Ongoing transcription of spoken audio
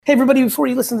Hey, everybody, before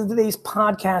you listen to today's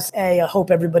podcast, A, I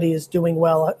hope everybody is doing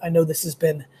well. I know this has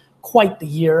been quite the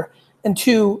year. And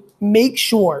two, make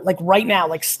sure, like right now,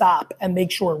 like stop and make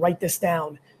sure, write this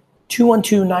down,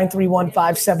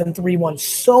 212-931-5731.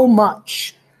 So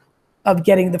much of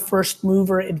getting the first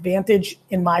mover advantage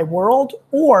in my world,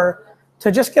 or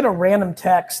to just get a random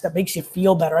text that makes you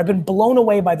feel better. I've been blown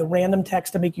away by the random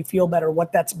text to make you feel better,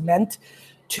 what that's meant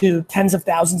to tens of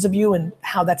thousands of you and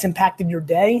how that's impacted your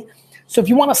day. So if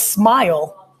you want to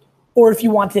smile or if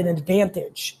you want an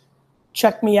advantage,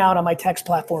 check me out on my text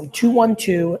platform,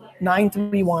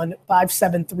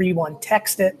 212-931-5731.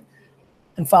 Text it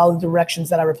and follow the directions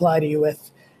that I reply to you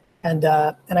with. And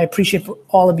I appreciate for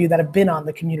all of you that have been on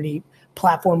the community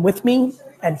platform with me.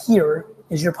 And here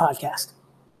is your podcast.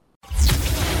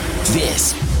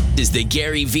 This is the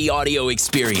Gary V audio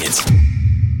experience.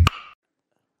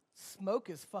 Smoke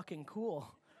is fucking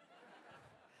cool.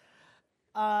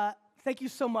 Thank you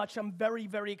so much. I'm very,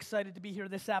 very excited to be here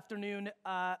this afternoon.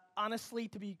 Honestly,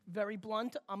 to be very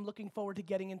blunt, I'm looking forward to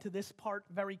getting into this part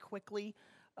very quickly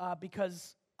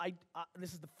because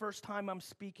this is the first time I'm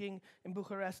speaking in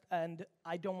Bucharest, and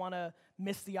I don't want to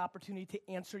miss the opportunity to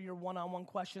answer your one-on-one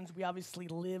questions. We obviously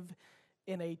live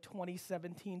in a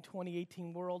 2017,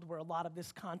 2018 world where a lot of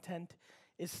this content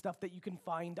is stuff that you can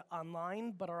find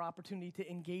online, but our opportunity to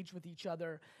engage with each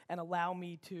other and allow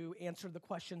me to answer the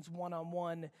questions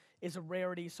one-on-one is a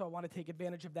rarity, so I want to take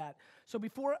advantage of that. So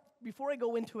before I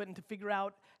go into it and to figure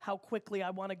out how quickly I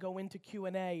want to go into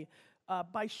Q&A,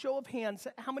 by show of hands,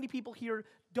 how many people here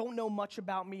don't know much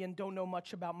about me and don't know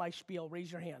much about my spiel?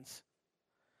 Raise your hands.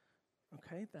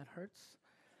 Okay, that hurts.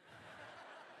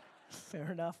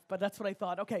 Fair enough, but that's what I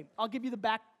thought. Okay, I'll give you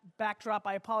the backdrop.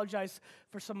 I apologize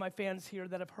for some of my fans here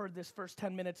that have heard this first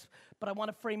 10 minutes, but I want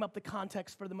to frame up the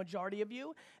context for the majority of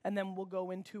you, and then we'll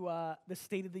go into the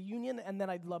State of the Union, and then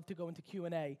I'd love to go into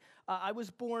Q&A. I was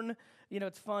born,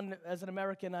 it's fun, as an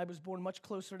American, I was born much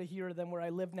closer to here than where I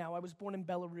live now. I was born in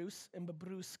Belarus, in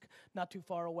Babrusk, not too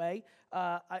far away.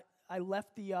 I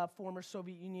left the former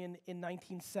Soviet Union in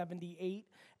 1978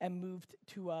 and moved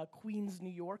to Queens, New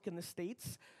York in the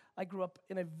States. I grew up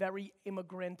in a very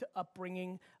immigrant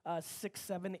upbringing, 6,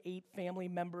 7, 8 family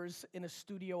members in a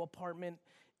studio apartment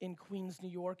in Queens, New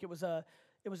York. It was a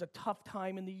tough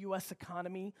time in the U.S.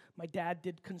 economy. My dad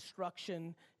did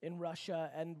construction in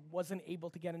Russia and wasn't able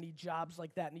to get any jobs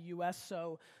like that in the U.S.,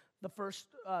 so the first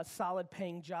solid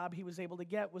paying job he was able to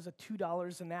get was a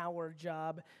 $2 an hour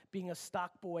job being a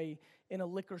stock boy in a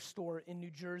liquor store in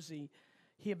New Jersey.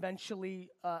 He eventually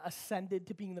ascended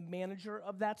to being the manager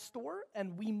of that store,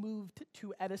 and we moved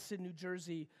to Edison, New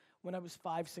Jersey when I was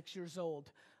 5, 6 years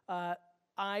old.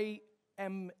 I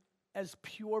am as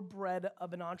purebred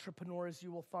of an entrepreneur as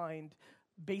you will find.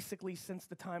 Basically, since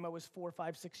the time I was 4,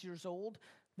 5, 6 years old,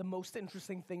 the most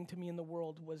interesting thing to me in the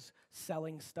world was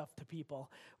selling stuff to people.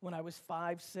 When I was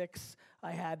 5, 6, I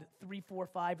had 3, 4,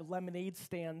 5 lemonade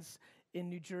stands in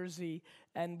New Jersey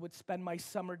and would spend my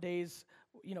summer days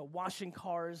washing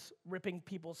cars, ripping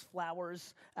people's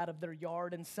flowers out of their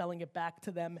yard and selling it back to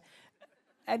them.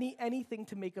 Anything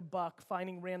to make a buck,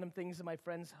 finding random things in my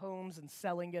friends' homes and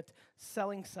selling it,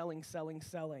 selling.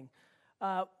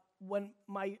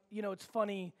 It's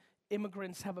funny,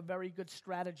 immigrants have a very good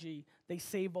strategy. They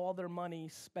save all their money,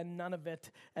 spend none of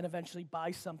it, and eventually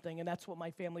buy something, and that's what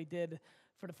my family did.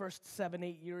 For the first 7,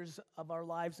 8 years of our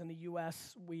lives in the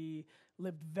U.S., we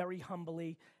lived very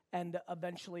humbly, and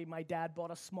eventually my dad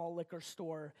bought a small liquor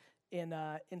store in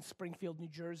Springfield, New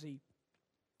Jersey.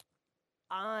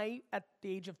 At the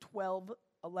age of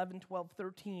 11, 12,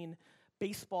 13,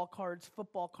 baseball cards,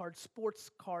 football cards,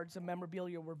 sports cards, and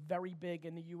memorabilia were very big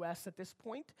in the U.S. at this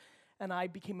point, and I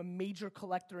became a major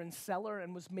collector and seller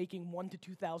and was making $1,000 to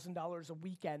 $2,000 a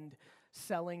weekend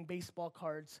selling baseball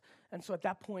cards. And so at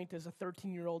that point, as a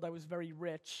 13-year-old, I was very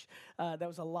rich. That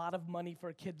was a lot of money for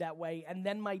a kid that way. And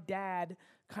then my dad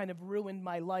kind of ruined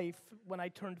my life when I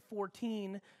turned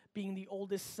 14, being the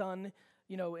oldest son,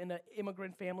 in an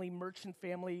immigrant family, merchant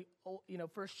family,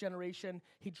 first generation.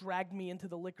 He dragged me into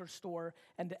the liquor store,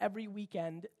 and every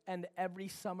weekend and every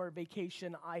summer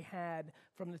vacation I had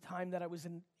from the time that I was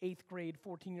in 8th grade,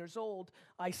 14 years old,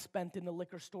 I spent in the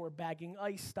liquor store bagging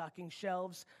ice, stocking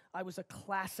shelves. I was a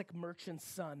classic merchant's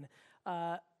son.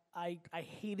 I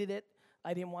hated it.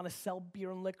 I didn't want to sell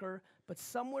beer and liquor, but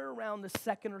somewhere around the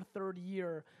 2nd or 3rd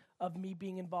year of me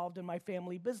being involved in my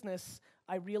family business,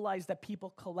 I realized that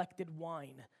people collected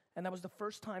wine. And that was the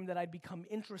first time that I'd become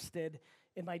interested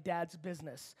in my dad's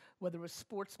business. Whether it was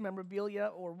sports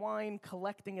memorabilia or wine,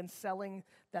 collecting and selling,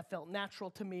 that felt natural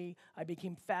to me. I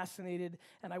became fascinated,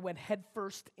 and I went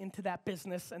headfirst into that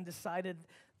business and decided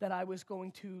that I was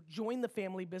going to join the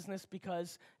family business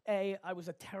because A, I was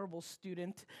a terrible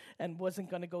student and wasn't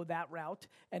going to go that route,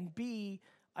 and B,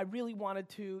 I really wanted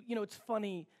to, it's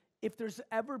funny, if there's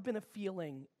ever been a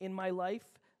feeling in my life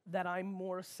that I'm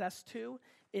more obsessed to,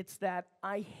 it's that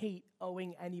I hate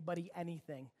owing anybody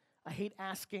anything. I hate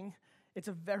asking. It's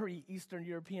a very Eastern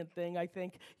European thing, I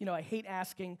think. I hate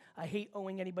asking. I hate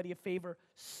owing anybody a favor.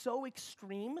 So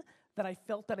extreme that I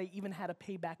felt that I even had to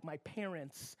pay back my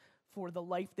parents for the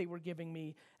life they were giving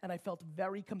me, and I felt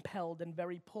very compelled and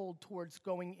very pulled towards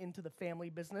going into the family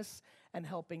business and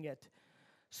helping it.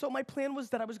 So my plan was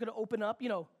that I was going to open up,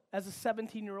 as a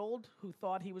 17-year-old who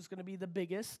thought he was going to be the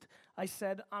biggest, I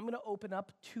said, I'm going to open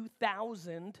up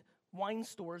 2,000 wine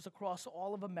stores across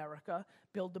all of America,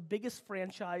 build the biggest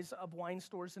franchise of wine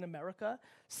stores in America,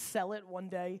 sell it one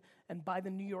day, and buy the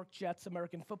New York Jets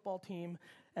American football team,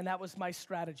 and that was my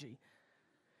strategy.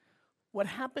 What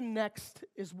happened next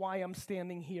is why I'm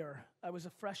standing here. I was a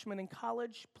freshman in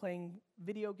college playing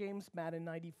video games, Madden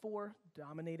 94,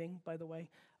 dominating, by the way,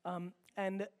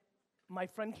 and my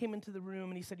friend came into the room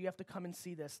and he said, you have to come and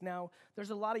see this. Now, there's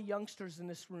a lot of youngsters in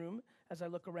this room as I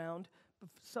look around, but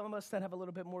some of us that have a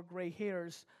little bit more gray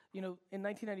hairs, in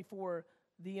 1994,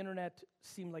 the internet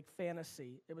seemed like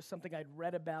fantasy. It was something I'd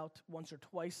read about once or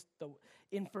twice, the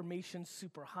information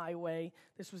superhighway.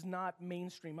 This was not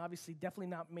mainstream, obviously definitely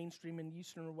not mainstream in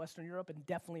Eastern or Western Europe, and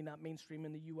definitely not mainstream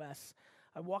in the US.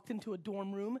 I walked into a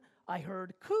dorm room, I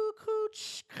heard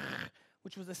coo-coo-ch,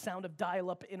 which was the sound of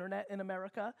dial-up internet in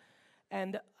America,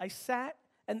 and I sat,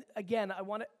 and again, I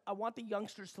want the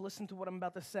youngsters to listen to what I'm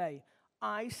about to say.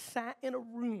 I sat in a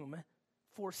room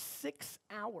for 6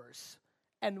 hours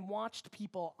and watched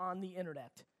people on the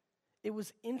internet. It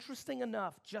was interesting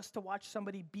enough just to watch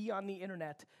somebody be on the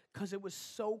internet because it was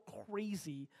so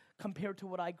crazy compared to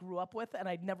what I grew up with, and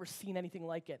I'd never seen anything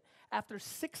like it. After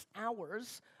 6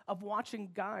 hours of watching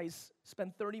guys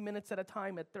spend 30 minutes at a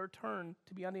time at their turn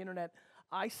to be on the internet,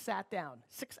 I sat down,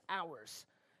 6 hours,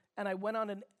 and I went on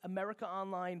an America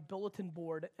Online bulletin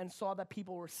board and saw that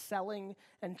people were selling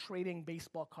and trading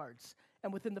baseball cards.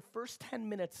 And within the first 10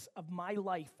 minutes of my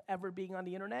life ever being on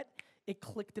the internet, it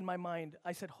clicked in my mind.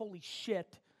 I said, holy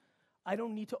shit, I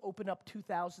don't need to open up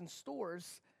 2,000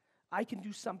 stores. I can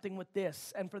do something with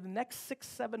this. And for the next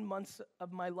 6-7 months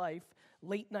of my life,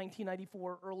 late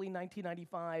 1994, early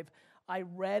 1995, I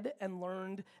read and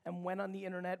learned and went on the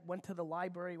internet, went to the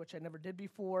library, which I never did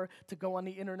before, to go on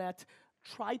the internet,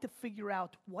 tried to figure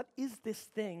out what is this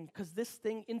thing, because this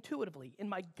thing intuitively, in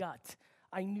my gut,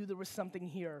 I knew there was something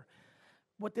here.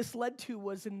 What this led to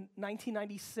was in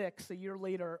 1996, a year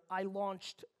later, I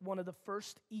launched one of the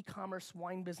first e-commerce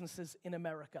wine businesses in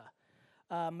America.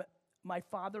 My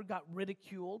father got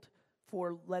ridiculed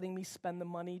for letting me spend the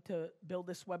money to build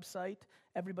this website.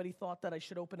 Everybody thought that I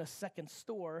should open a second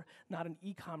store, not an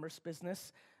e-commerce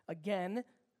business. Again,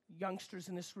 youngsters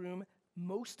in this room,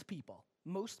 most people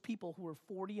who were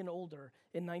 40 and older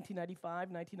in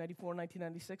 1995, 1994,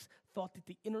 1996 thought that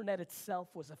the internet itself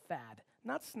was a fad.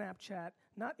 Not Snapchat,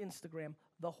 not Instagram,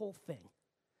 the whole thing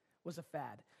was a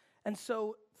fad. And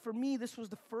so for me, this was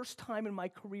the first time in my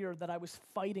career that I was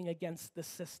fighting against the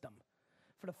system.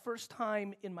 For the first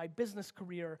time in my business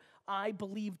career, I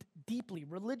believed deeply,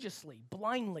 religiously,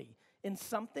 blindly in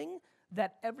something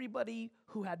that everybody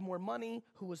who had more money,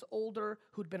 who was older,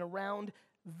 who'd been around,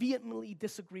 vehemently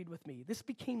disagreed with me. This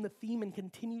became the theme and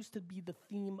continues to be the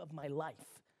theme of my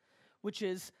life, which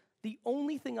is the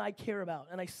only thing I care about,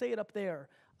 and I say it up there,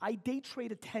 I day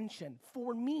trade attention.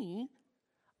 For me,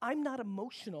 I'm not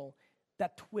emotional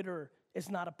that Twitter is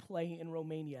not a play in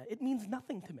Romania. It means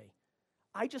nothing to me.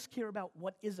 I just care about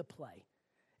what is a play.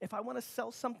 If I want to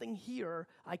sell something here,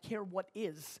 I care what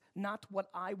is, not what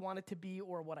I want it to be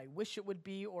or what I wish it would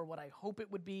be or what I hope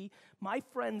it would be. My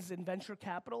friends in venture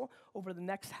capital over the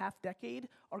next half decade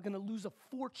are going to lose a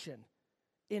fortune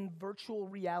in virtual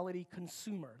reality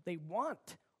consumer. They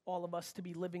want all of us to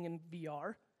be living in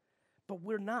VR, but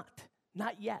we're not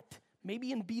yet.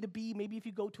 Maybe in B2B, maybe if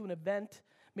you go to an event,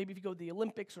 maybe if you go to the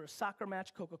Olympics or a soccer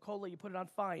match, Coca-Cola, you put it on,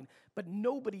 fine. But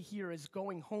nobody here is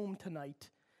going home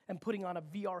tonight and putting on a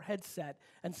VR headset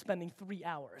and spending 3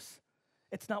 hours.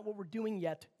 It's not what we're doing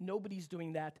yet. Nobody's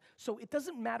doing that. So it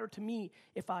doesn't matter to me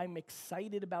if I'm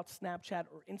excited about Snapchat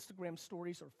or Instagram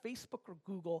stories or Facebook or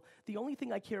Google. The only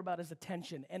thing I care about is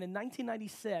attention. And in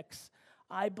 1996,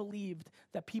 I believed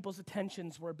that people's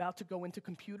attentions were about to go into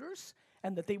computers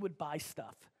and that they would buy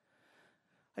stuff.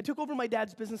 I took over my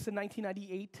dad's business in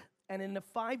 1998, and in a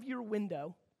 5-year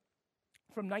window,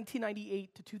 from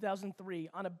 1998 to 2003,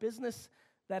 on a business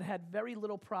that had very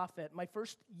little profit, my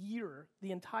first year,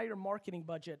 the entire marketing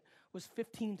budget was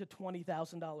 $15,000 to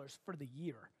 $20,000 for the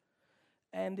year.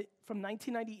 And from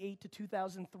 1998 to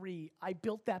 2003, I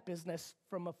built that business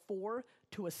from a $4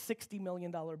 to a $60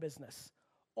 million business,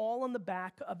 all on the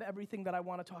back of everything that I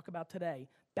want to talk about today.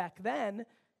 Back then,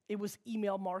 it was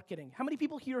email marketing. How many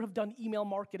people here have done email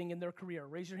marketing in their career?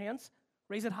 Raise your hands.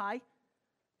 Raise it high.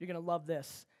 You're going to love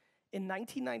this. In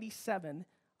 1997,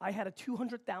 I had a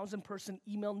 200,000 person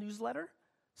email newsletter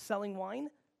selling wine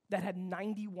that had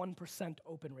 91%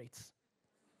 open rates.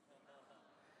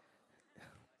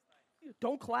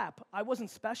 Don't clap. I wasn't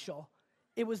special.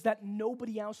 It was that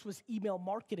nobody else was email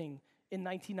marketing in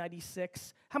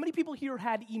 1996. How many people here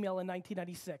had email in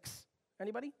 1996?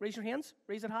 Anybody? Raise your hands.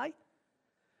 Raise it high.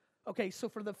 Okay, so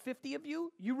for the 50 of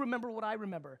you, you remember what I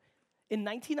remember. In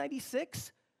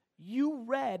 1996, you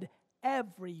read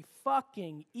every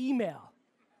fucking email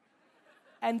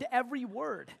and every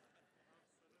word.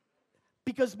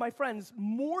 Because, my friends,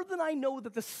 more than I know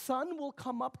that the sun will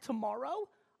come up tomorrow,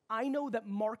 I know that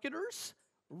marketers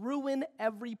ruin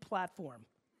every platform.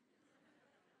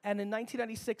 And in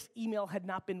 1996, email had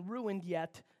not been ruined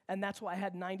yet, and that's why I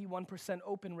had 91%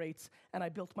 open rates, and I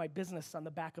built my business on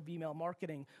the back of email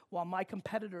marketing, while my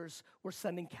competitors were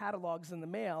sending catalogs in the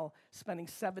mail, spending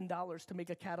 $7 to make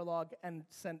a catalog and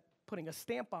putting a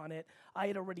stamp on it. I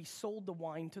had already sold the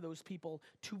wine to those people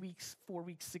 2 weeks, 4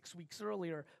 weeks, 6 weeks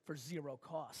earlier for zero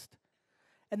cost.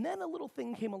 And then a little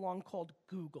thing came along called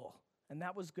Google, and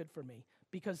that was good for me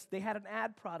because they had an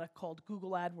ad product called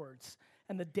Google AdWords.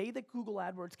 And the day that Google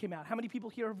AdWords came out, how many people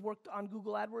here have worked on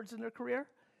Google AdWords in their career?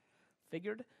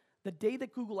 Figured. The day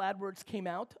that Google AdWords came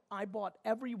out, I bought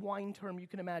every wine term you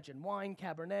can imagine. Wine,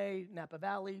 Cabernet, Napa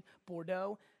Valley,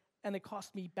 Bordeaux. And it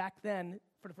cost me back then,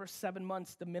 for the first 7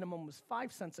 months, the minimum was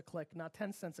 5 cents a click, not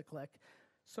 10 cents a click.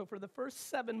 So for the first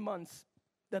 7 months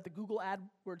that the Google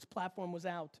AdWords platform was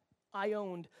out, I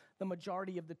owned the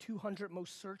majority of the 200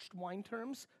 most searched wine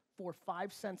terms for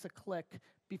 5 cents a click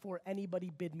before anybody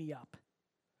bid me up.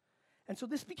 And so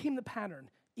this became the pattern.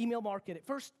 Email marketing,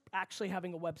 first actually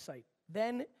having a website,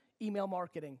 then email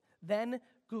marketing, then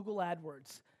Google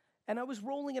AdWords. And I was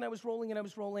rolling and I was rolling and I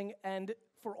was rolling, and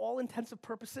for all intents and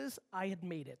purposes, I had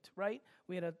made it, right?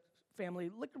 We had a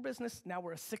family liquor business. Now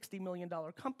we're a $60 million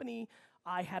company.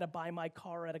 I had to buy my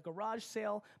car at a garage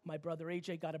sale. My brother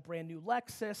AJ got a brand new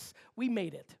Lexus. We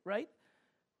made it, right?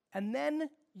 And then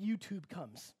YouTube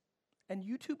comes. And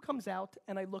YouTube comes out,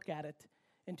 and I look at it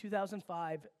in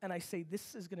 2005, and I say,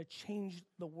 this is going to change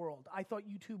the world. I thought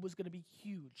YouTube was going to be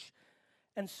huge.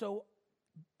 And so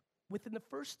within the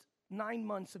first 9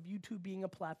 months of YouTube being a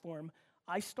platform,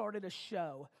 I started a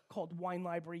show called Wine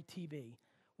Library TV,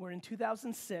 where in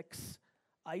 2006,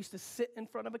 I used to sit in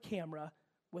front of a camera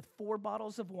with 4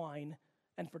 bottles of wine,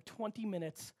 and for 20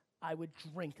 minutes, I would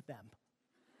drink them.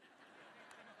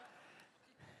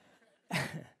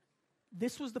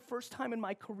 This was the first time in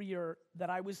my career that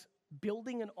I was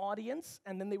building an audience,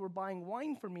 and then they were buying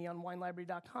wine for me on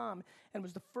winelibrary.com, and it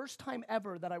was the first time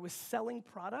ever that I was selling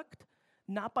product,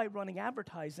 not by running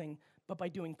advertising, but by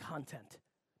doing content,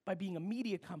 by being a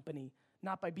media company,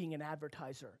 not by being an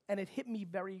advertiser. And it hit me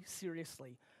very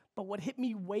seriously. But what hit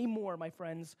me way more, my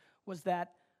friends, was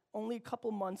that only a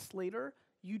couple months later,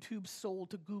 YouTube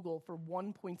sold to Google for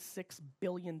 $1.6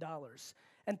 billion.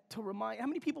 And to remind, how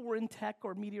many people were in tech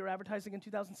or media or advertising in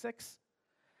 2006?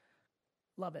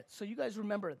 Love it. So you guys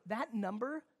remember, that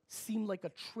number seemed like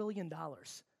 $1 trillion.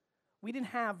 We didn't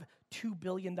have $2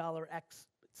 billion X.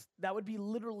 That would be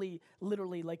literally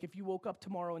like if you woke up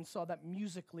tomorrow and saw that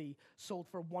Musical.ly sold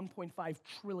for $1.5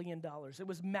 trillion. It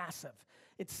was massive.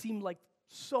 It seemed like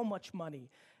so much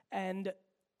money. And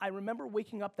I remember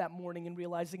waking up that morning and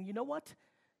realizing, you know what?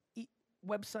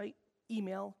 Website,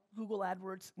 email, Google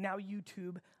AdWords, now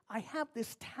YouTube. I have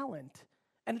this talent,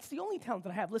 and it's the only talent that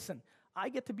I have. Listen, I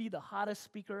get to be the hottest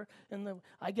speaker,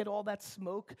 I get all that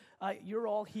smoke. You're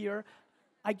all here.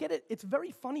 I get it. It's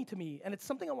very funny to me, and it's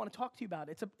something I want to talk to you about.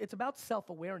 It's about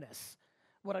self-awareness.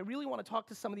 What I really want to talk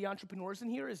to some of the entrepreneurs in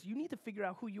here is you need to figure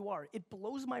out who you are. It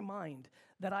blows my mind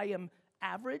that I am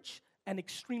average and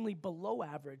extremely below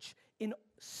average in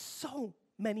so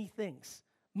many things.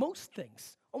 Most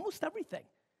things, almost everything.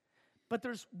 But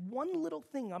there's one little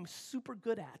thing I'm super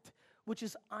good at, which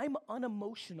is I'm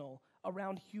unemotional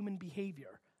around human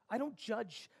behavior. I don't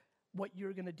judge what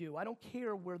you're going to do. I don't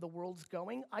care where the world's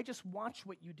going. I just watch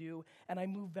what you do, and I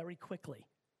move very quickly.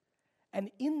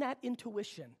 And in that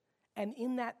intuition And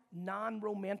in that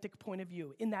non-romantic point of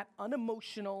view, in that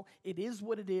unemotional, it is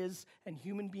what it is, and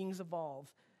human beings evolve,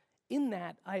 in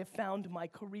that I have found my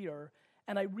career,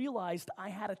 and I realized I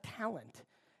had a talent.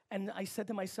 And I said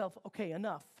to myself, okay,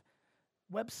 enough.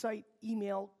 Website,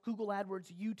 email, Google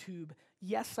AdWords, YouTube.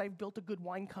 Yes, I've built a good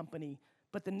wine company,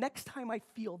 but the next time I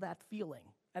feel that feeling,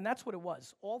 and that's what it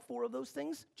was, all 4 of those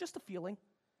things, just a feeling,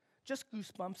 just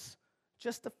goosebumps,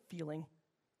 just a feeling.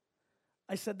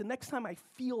 I said, the next time I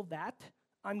feel that,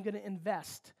 I'm going to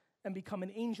invest and become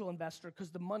an angel investor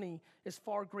because the money is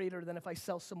far greater than if I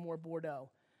sell some more Bordeaux.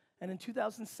 And in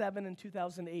 2007 and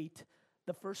 2008,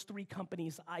 the first 3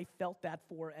 companies I felt that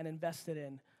for and invested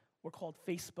in were called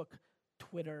Facebook,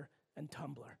 Twitter, and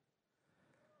Tumblr.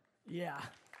 Yeah,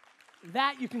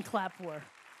 that you can clap for.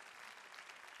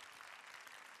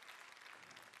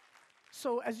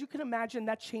 So as you can imagine,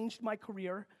 that changed my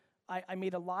career. I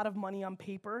made a lot of money on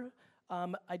paper.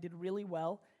 I did really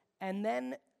well. And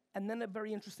then a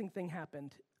very interesting thing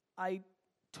happened. I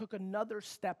took another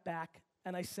step back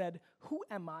and I said, who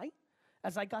am I?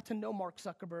 As I got to know Mark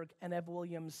Zuckerberg and Ev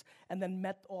Williams and then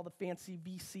met all the fancy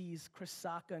VCs, Chris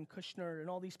Sacca and Kushner and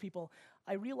all these people,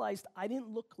 I realized I didn't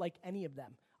look like any of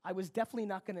them. I was definitely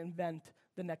not going to invent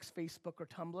the next Facebook or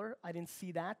Tumblr. I didn't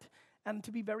see that. And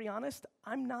to be very honest,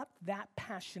 I'm not that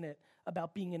passionate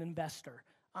about being an investor.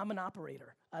 I'm an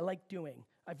operator. I like doing.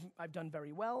 I've done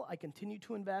very well. I continue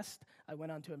to invest. I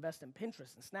went on to invest in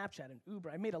Pinterest and Snapchat and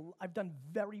Uber. I've done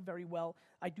very, very well.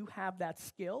 I do have that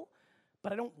skill,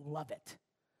 but I don't love it.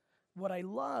 What I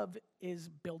love is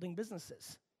building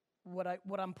businesses. What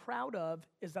I'm proud of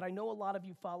is that I know a lot of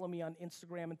you follow me on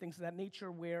Instagram and things of that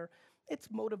nature where it's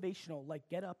motivational, like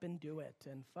get up and do it,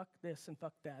 and fuck this and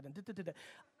fuck that, and da-da-da-da.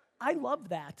 I love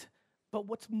that, but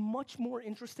what's much more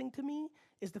interesting to me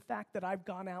is the fact that I've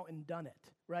gone out and done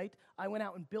it, right? I went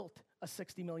out and built a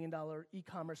 $60 million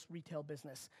e-commerce retail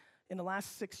business. In the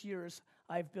last 6 years,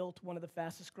 I've built one of the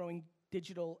fastest growing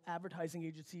digital advertising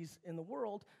agencies in the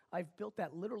world. I've built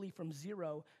that literally from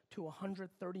 0 to $130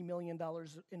 million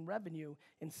in revenue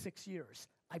in 6 years.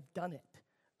 I've done it.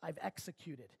 I've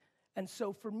executed. And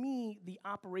so for me, the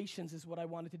operations is what I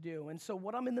wanted to do. And so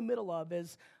what I'm in the middle of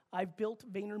is I've built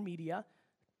VaynerMedia,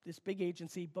 this big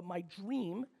agency, but my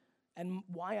dream and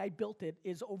why I built it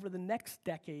is over the next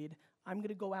decade, I'm going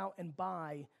to go out and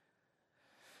buy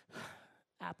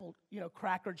Apple,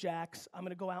 Cracker Jacks. I'm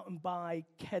going to go out and buy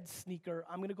Keds sneaker.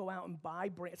 I'm going to go out and buy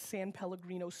San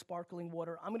Pellegrino sparkling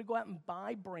water. I'm going to go out and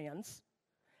buy brands,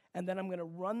 and then I'm going to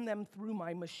run them through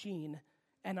my machine,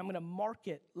 and I'm going to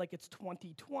market like it's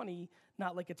 2020,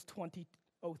 not like it's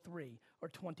 2003 or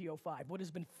 2005. What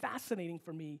has been fascinating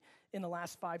for me in the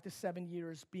last 5 to 7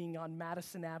 years being on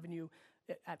Madison Avenue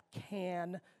at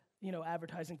Cannes,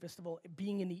 advertising festival,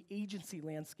 being in the agency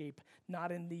landscape,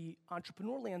 not in the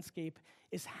entrepreneur landscape,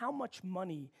 is how much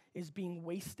money is being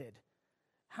wasted,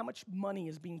 how much money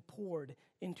is being poured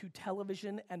into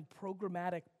television and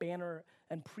programmatic banner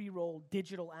and pre-roll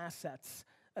digital assets.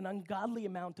 An ungodly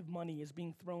amount of money is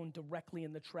being thrown directly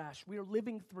in the trash. We are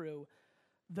living through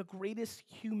the greatest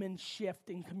human shift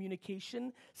in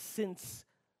communication since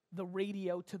the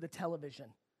radio to the television.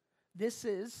 This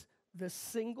is the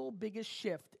single biggest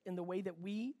shift in the way that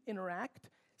we interact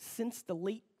since the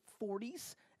late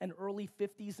 40s and early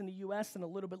 50s in the US and a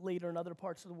little bit later in other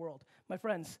parts of the world. My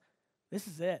friends, this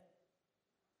is it.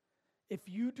 If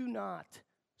you do not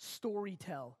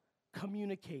storytell,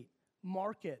 communicate,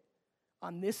 market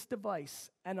on this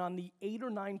device and on the 8 or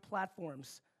 9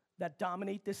 platforms that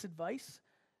dominate this advice,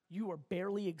 you are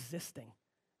barely existing.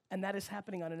 And that is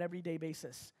happening on an everyday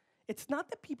basis. It's not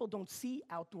that people don't see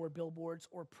outdoor billboards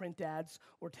or print ads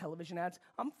or television ads.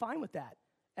 I'm fine with that.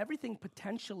 Everything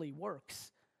potentially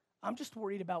works. I'm just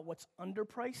worried about what's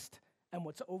underpriced and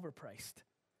what's overpriced.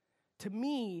 To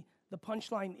me, the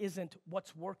punchline isn't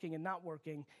what's working and not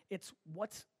working. It's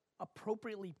what's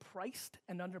appropriately priced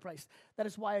and underpriced. That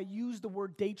is why I use the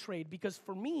word day trade, because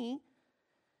for me,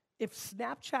 if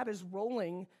Snapchat is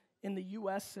rolling in the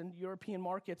US and European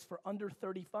markets for under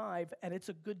 35, and it's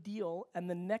a good deal, and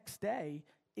the next day,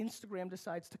 Instagram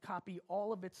decides to copy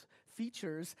all of its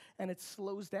features and it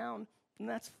slows down, then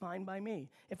that's fine by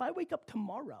me. If I wake up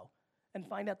tomorrow and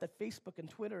find out that Facebook and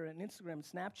Twitter and Instagram and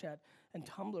Snapchat and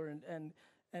Tumblr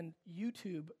and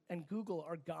YouTube and Google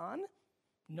are gone,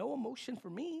 no emotion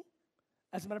for me.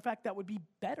 As a matter of fact, that would be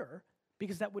better,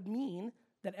 because that would mean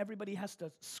that everybody has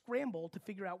to scramble to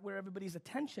figure out where everybody's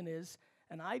attention is,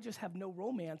 and I just have no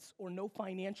romance or no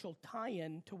financial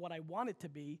tie-in to what I want it to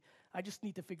be. I just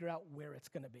need to figure out where it's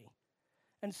going to be.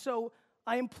 And so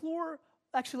I implore,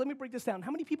 actually, let me break this down.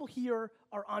 How many people here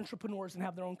are entrepreneurs and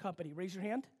have their own company? Raise your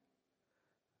hand.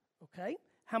 Okay.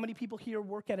 How many people here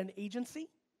work at an agency?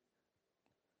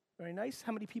 Very nice.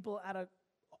 How many people at a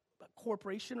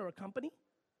corporation or a company?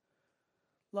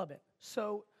 Love it.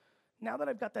 So now that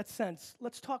I've got that sense,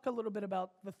 let's talk a little bit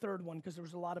about the third one, because there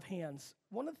was a lot of hands.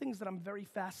 One of the things that I'm very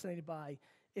fascinated by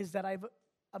is that I have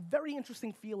a very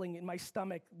interesting feeling in my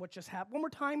stomach, what just happened. One more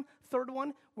time, third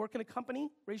one, work in a company,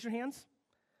 raise your hands.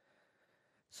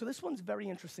 So this one's very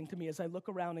interesting to me as I look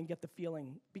around and get the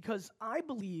feeling, because I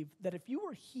believe that if you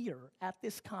were here at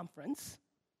this conference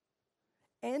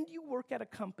and you work at a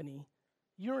company,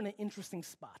 you're in an interesting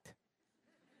spot.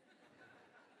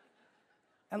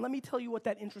 And let me tell you what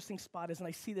that interesting spot is, and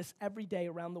I see this every day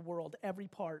around the world, every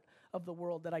part of the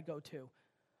world that I go to.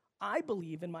 I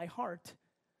believe in my heart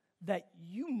that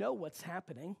you know what's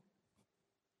happening.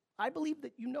 I believe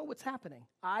that you know what's happening.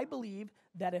 I believe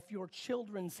that if your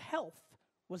children's health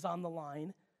was on the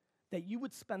line, that you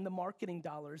would spend the marketing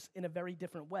dollars in a very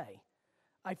different way.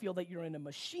 I feel that you're in a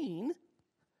machine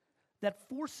that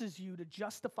forces you to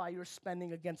justify your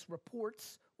spending against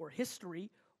reports or history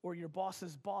or your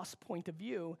boss's boss point of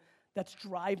view that's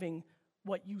driving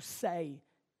what you say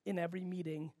in every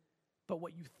meeting, but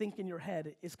what you think in your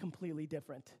head is completely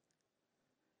different.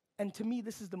 And to me,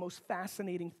 this is the most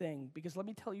fascinating thing, because let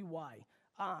me tell you why.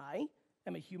 I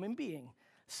am a human being.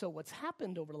 So what's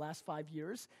happened over the last 5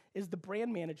 years is the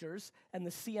brand managers and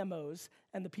the CMOs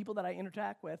and the people that I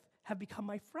interact with have become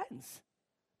my friends.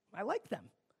 I like them.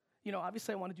 You know,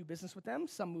 obviously I want to do business with them.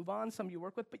 Some move on, some you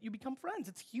work with, but you become friends.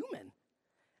 It's human.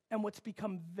 And what's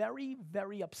become very,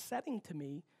 very upsetting to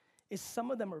me is some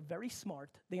of them are very smart.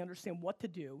 They understand what to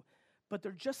do, but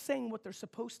they're just saying what they're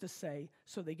supposed to say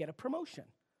so they get a promotion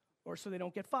or so they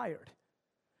don't get fired.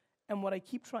 And what I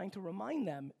keep trying to remind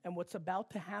them, and what's about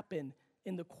to happen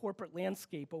in the corporate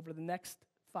landscape over the next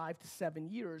 5 to 7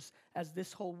 years as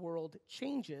this whole world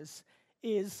changes,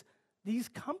 is these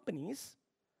companies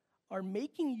are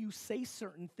making you say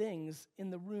certain things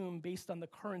in the room based on the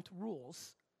current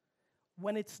rules.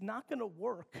 When it's not going to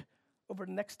work over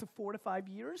the next 4 to 5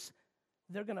 years,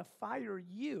 they're going to fire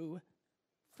you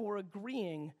for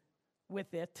agreeing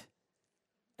with it,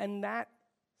 and that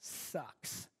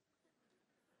sucks.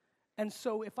 And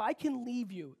so if I can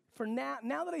leave you, for now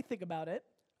that I think about it,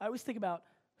 I always think about,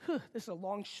 this is a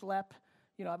long schlep.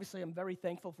 You know, obviously I'm very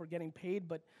thankful for getting paid,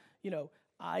 but, you know,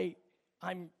 I've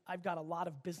got a lot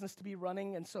of business to be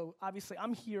running, and so obviously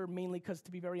I'm here mainly because,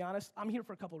 to be very honest, I'm here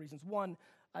for a couple of reasons. One,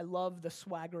 I love the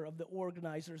swagger of the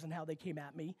organizers and how they came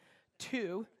at me.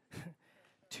 Two,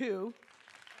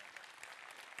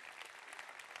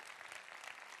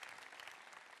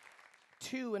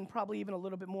 and probably even a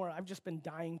little bit more, I've just been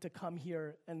dying to come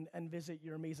here and visit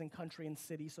your amazing country and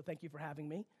city, so thank you for having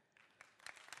me.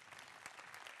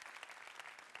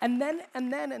 And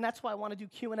that's why I want to do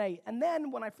Q&A. And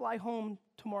then when I fly home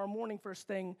tomorrow morning first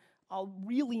thing, I'll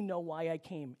really know why I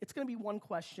came. It's going to be one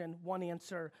question, one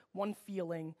answer, one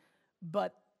feeling,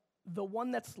 but the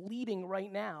one that's leading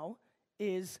right now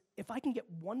is if I can get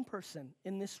one person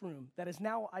in this room that is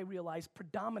now, I realize,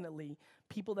 predominantly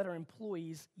people that are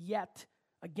employees, yet,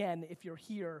 again, if you're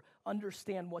here,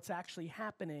 understand what's actually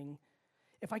happening.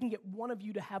 If I can get one of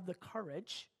you to have the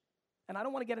courage, and I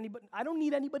don't want to get anybody, I don't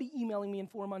need anybody emailing me in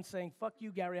 4 months saying, fuck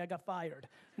you, Gary, I got fired.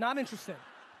 Not interested.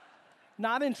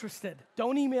 Not interested.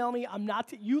 Don't email me.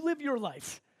 You live your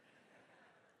life.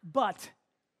 But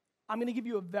I'm going to give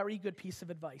you a very good piece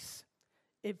of advice.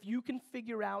 If you can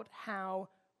figure out how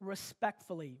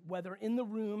respectfully, whether in the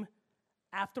room,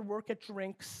 after work at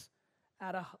drinks,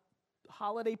 at a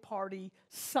holiday party,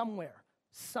 somewhere,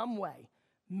 some way,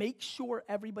 make sure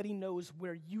everybody knows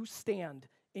where you stand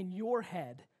in your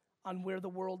head on where the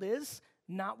world is,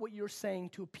 not what you're saying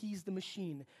to appease the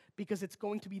machine, because it's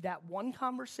going to be that one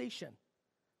conversation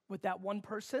with that one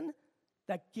person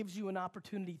that gives you an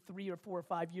opportunity 3 or 4 or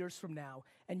 5 years from now,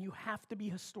 and you have to be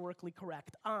historically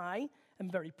correct. I am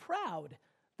very proud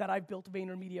that I've built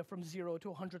VaynerMedia from 0 to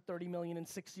 130 million in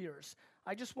 6 years.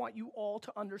 I just want you all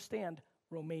to understand,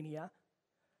 Romania,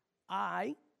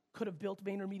 I could have built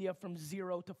VaynerMedia from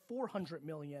 0 to 400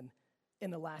 million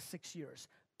in the last 6 years,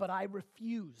 but I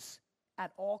refuse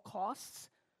at all costs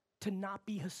to not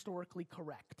be historically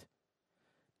correct.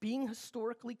 Being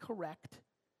historically correct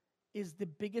is the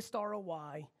biggest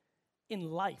ROI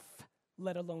in life,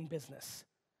 let alone business.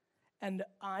 And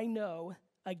I know,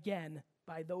 again,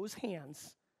 by those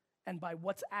hands and by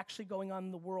what's actually going on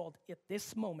in the world at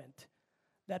this moment,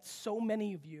 that so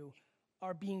many of you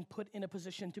are being put in a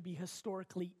position to be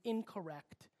historically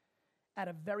incorrect at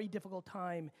a very difficult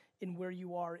time in where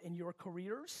you are in your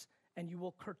careers, and you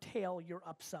will curtail your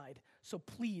upside. So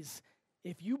please,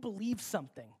 if you believe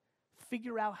something,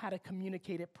 figure out how to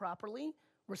communicate it properly,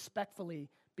 respectfully,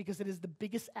 because it is the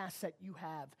biggest asset you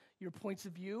have. Your points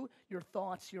of view, your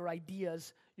thoughts, your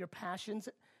ideas, your passions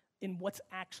in what's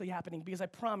actually happening. Because I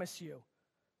promise you,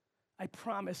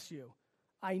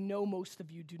 I know most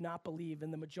of you do not believe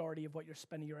in the majority of what you're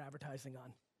spending your advertising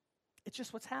on. It's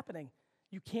just what's happening.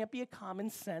 You can't be a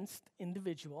common-sensed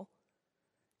individual.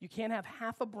 You can't have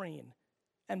half a brain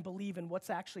and believe in what's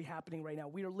actually happening right now.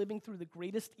 We are living through the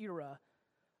greatest era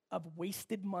of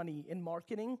wasted money in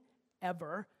marketing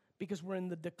ever, because we're in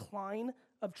the decline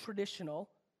of traditional,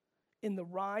 in the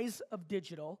rise of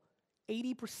digital.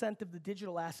 80% of the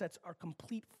digital assets are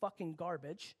complete fucking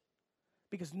garbage,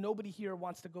 because nobody here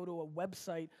wants to go to a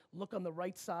website, look on the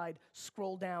right side,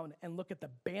 scroll down, and look at the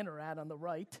banner ad on the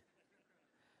right.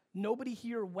 Nobody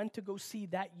here went to go see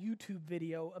that YouTube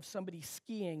video of somebody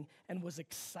skiing and was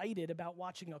excited about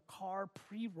watching a car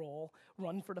pre-roll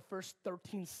run for the first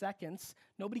 13 seconds.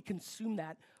 Nobody consumed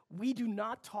that. We do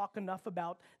not talk enough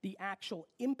about the actual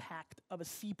impact of a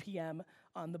CPM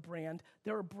on the brand.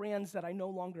 There are brands that I no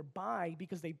longer buy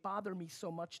because they bother me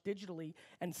so much digitally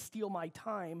and steal my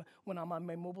time when I'm on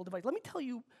my mobile device. Let me tell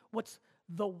you what's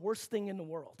the worst thing in the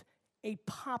world. A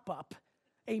pop-up,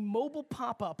 a mobile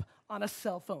pop-up on a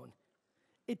cell phone.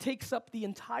 It takes up the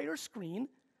entire screen.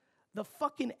 The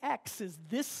fucking X is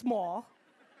this small.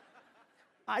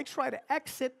 I try to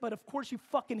exit, but of course you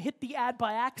fucking hit the ad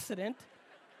by accident.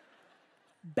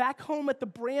 Back home at the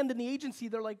brand and the agency,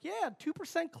 they're like, yeah,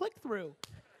 2% click-through.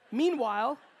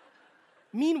 Meanwhile,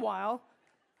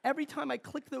 every time I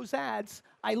click those ads,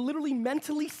 I literally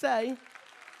mentally say,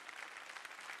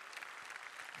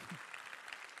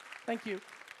 thank you.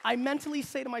 I mentally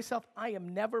say to myself, I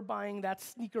am never buying that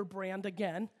sneaker brand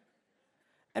again.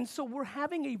 And so we're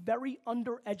having a very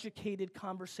undereducated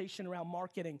conversation around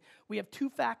marketing. We have two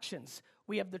factions.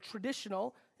 We have the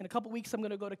traditional. In a couple weeks, I'm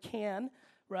going to go to Cannes,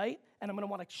 right? And I'm going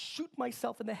to want to shoot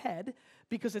myself in the head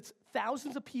because it's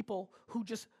thousands of people who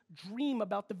just dream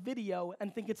about the video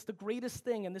and think it's the greatest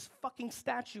thing, and this fucking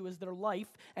statue is their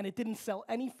life, and it didn't sell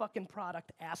any fucking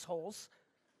product, assholes.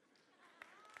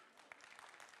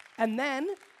 And then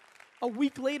a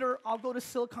week later, I'll go to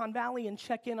Silicon Valley and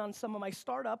check in on some of my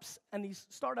startups,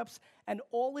 and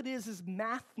all it is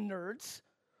math nerds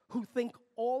who think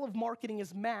all of marketing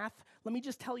is math. Let me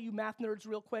just tell you, math nerds,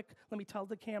 real quick. Let me tell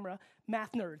the camera,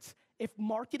 math nerds. If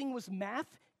marketing was math,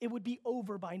 it would be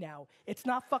over by now. It's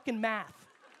not fucking math.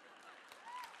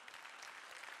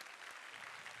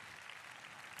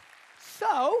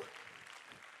 So,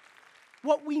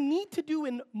 what we need to do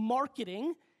in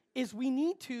marketing is we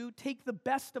need to take the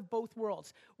best of both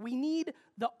worlds. We need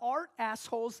the art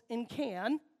assholes in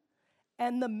Cannes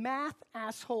and the math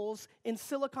assholes in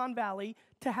Silicon Valley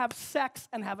to have sex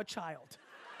and have a child.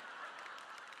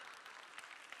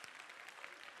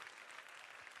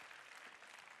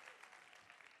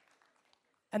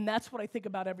 And that's what I think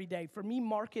about every day. For me,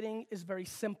 marketing is very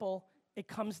simple. It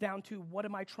comes down to, what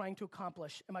am I trying to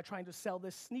accomplish? Am I trying to sell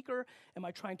this sneaker? Am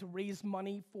I trying to raise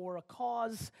money for a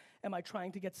cause? Am I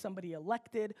trying to get somebody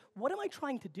elected? What am I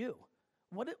trying to do?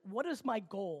 What is my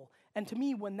goal? And to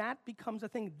me, when that becomes a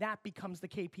thing, that becomes the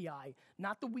KPI,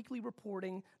 not the weekly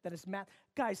reporting that is math.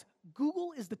 Guys,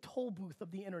 Google is the toll booth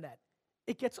of the internet.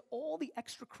 It gets all the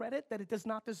extra credit that it does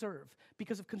not deserve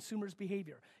because of consumers'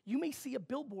 behavior. You may see a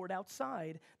billboard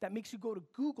outside that makes you go to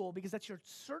Google because that's your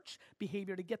search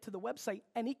behavior to get to the website,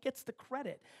 and it gets the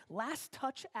credit. Last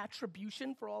touch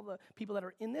attribution for all the people that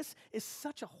are in this is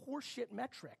such a horseshit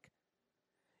metric.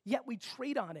 Yet we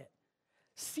trade on it.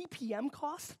 CPM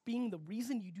cost being the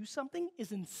reason you do something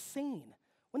is insane.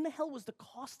 When the hell was the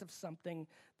cost of something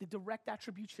the direct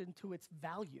attribution to its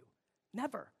value?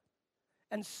 Never.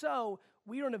 And so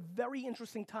we are in a very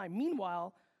interesting time.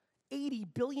 Meanwhile,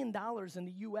 $80 billion in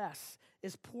the US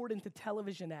is poured into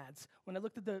television ads. When I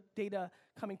looked at the data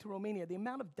coming to Romania, the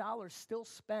amount of dollars still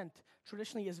spent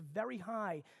traditionally is very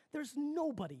high. There's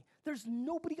nobody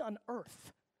on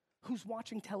earth who's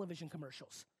watching television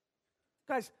commercials.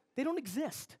 Guys, they don't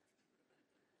exist.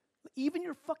 Even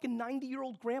your fucking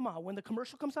 90-year-old grandma, when the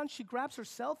commercial comes on, she grabs her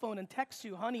cell phone and texts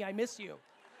you, honey, I miss you.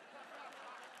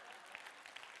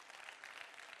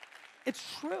 It's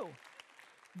true.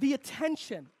 The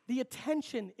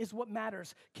attention is what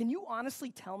matters. Can you honestly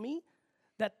tell me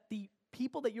that the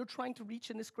people that you're trying to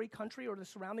reach in this great country or the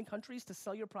surrounding countries to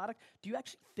sell your product, do you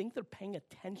actually think they're paying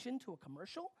attention to a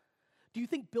commercial? Do you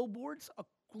think billboards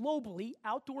globally,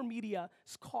 outdoor media's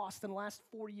cost in the last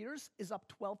 4 years is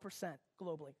up 12%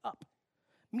 globally, up.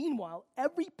 Meanwhile,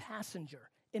 every passenger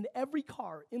in every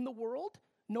car in the world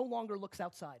no longer looks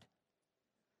outside.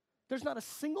 There's not a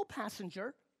single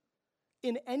passenger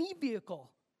in any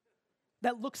vehicle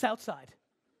that looks outside.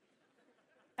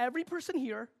 Every person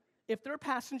here if they're a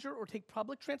passenger or take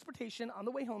public transportation on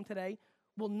the way home today,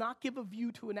 will not give a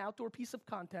view to an outdoor piece of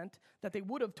content that they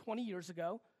would have 20 years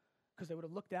ago, because they would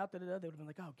have looked out, they would have been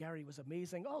like, oh, Gary was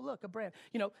amazing. Oh, look, a brand.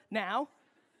 Now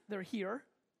they're here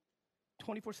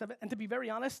 24/7. And to be very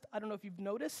honest, I don't know if you've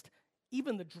noticed,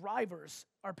 even the drivers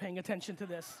are paying attention to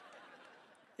this.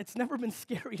 It's never been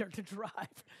scarier to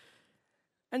drive.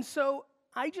 And so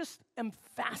I just am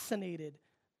fascinated,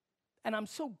 and I'm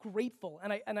so grateful.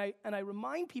 And I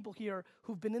remind people here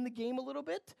who've been in the game a little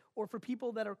bit, or for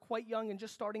people that are quite young and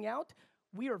just starting out,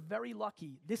 we are very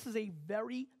lucky. This is a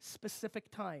very specific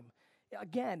time.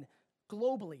 Again,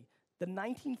 globally, the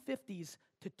 1950s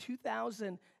to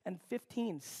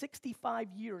 2015,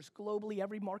 65 years globally.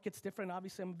 Every market's different.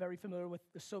 Obviously, I'm very familiar with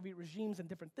the Soviet regimes and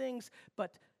different things,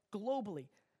 but globally,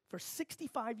 for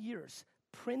 65 years,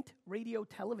 print, radio,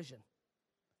 television,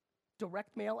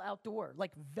 direct mail, outdoor,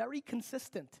 like very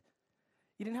consistent.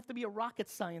 You didn't have to be a rocket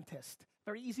scientist.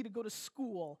 Very easy to go to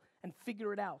school and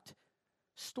figure it out.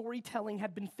 Storytelling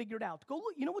had been figured out. Go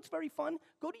look, you know what's very fun?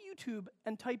 Go to YouTube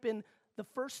and type in the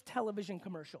first television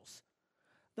commercials.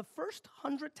 The first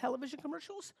 100 television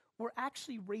commercials were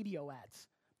actually radio ads,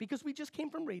 because we just came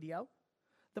from radio.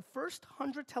 The first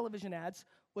 100 television ads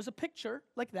was a picture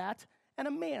like that and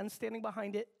a man standing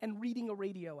behind it and reading a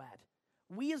radio ad.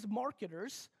 We as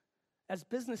marketers, as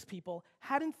business people,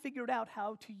 hadn't figured out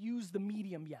how to use the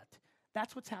medium yet.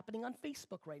 That's what's happening on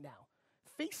Facebook right now.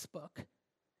 Facebook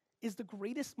is the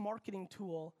greatest marketing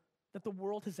tool that the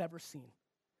world has ever seen.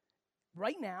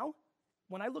 Right now,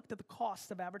 when I looked at the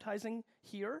cost of advertising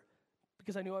here,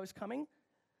 because I knew I was coming,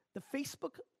 the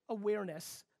Facebook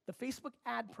awareness, the Facebook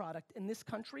ad product in this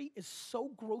country is so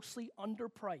grossly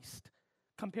underpriced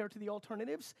compared to the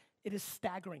alternatives, it is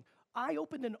staggering. I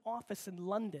opened an office in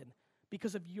London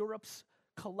because of Europe's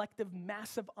collective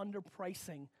massive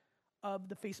underpricing of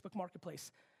the Facebook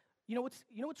marketplace. You know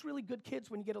what's really good, kids,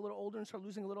 when you get a little older and start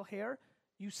losing a little hair?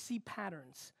 You see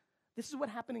patterns. This is what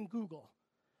happened in Google.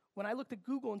 When I looked at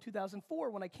Google in 2004,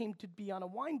 when I came to be on a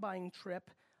wine buying trip,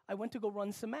 I went to go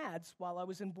run some ads while I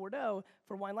was in Bordeaux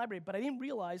for Wine Library, but I didn't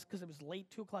realize, because it was late,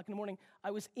 2 o'clock in the morning,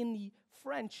 I was in the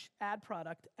French ad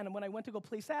product, and when I went to go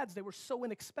place ads, they were so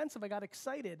inexpensive, I got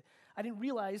excited. I didn't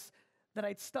realize that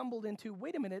I'd stumbled into,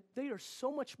 wait a minute, they are so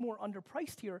much more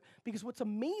underpriced here, because what's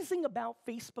amazing about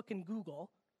Facebook and Google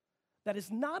that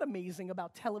is not amazing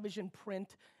about television,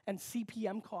 print, and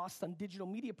CPM costs on digital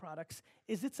media products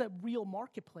is it's a real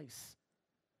marketplace.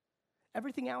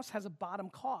 Everything else has a bottom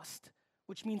cost,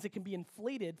 which means it can be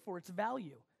inflated for its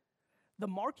value. The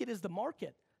market is the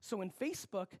market. So in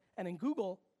Facebook and in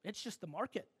Google, it's just the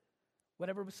market.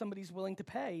 Whatever somebody's willing to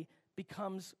pay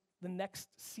becomes the next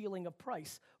ceiling of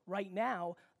price. Right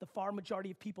now, the far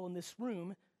majority of people in this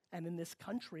room and in this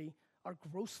country are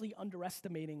grossly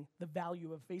underestimating the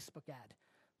value of Facebook ad.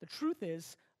 The truth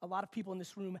is, a lot of people in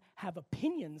this room have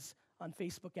opinions on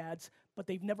Facebook ads, but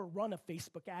they've never run a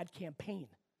Facebook ad campaign.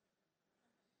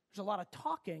 There's a lot of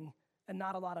talking and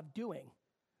not a lot of doing.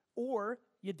 Or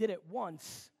you did it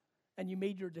once and you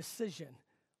made your decision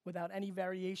without any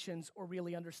variations or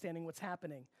really understanding what's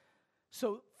happening.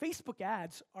 So Facebook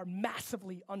ads are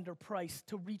massively underpriced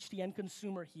to reach the end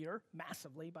consumer here,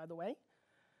 massively, by the way.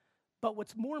 But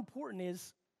what's more important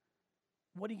is,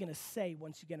 what are you going to say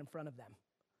once you get in front of them?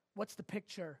 What's the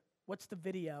picture? What's the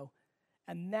video?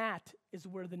 And that is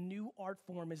where the new art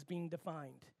form is being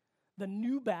defined. The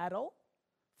new battle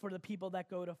for the people that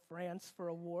go to France for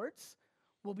awards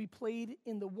will be played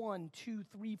in the 1, 2,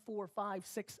 3, 4, 5,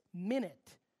 6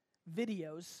 minute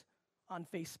videos on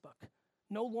Facebook.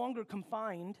 No longer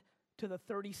confined to the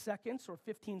 30 seconds or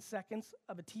 15 seconds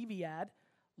of a TV ad,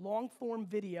 long-form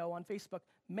video on Facebook.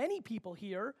 Many people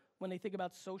here, when they think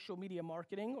about social media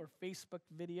marketing or Facebook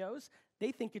videos,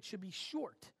 they think it should be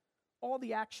short. All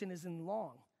the action is in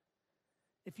long.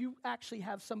 If you actually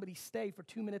have somebody stay for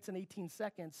 2 minutes and 18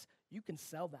 seconds, you can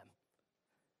sell them.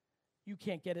 You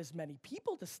can't get as many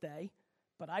people to stay,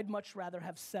 but I'd much rather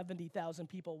have 70,000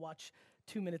 people watch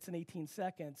 2 minutes and 18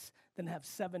 seconds than have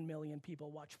 7 million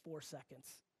people watch 4 seconds,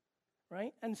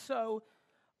 right? And so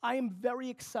I am very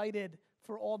excited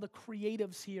for all the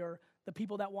creatives here, the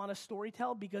people that want to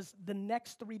storytell, because the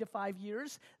next 3 to 5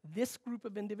 years, this group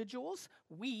of individuals,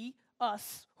 we,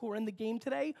 us, who are in the game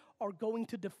today, are going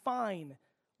to define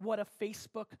what a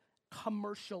Facebook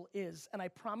commercial is. And I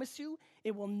promise you,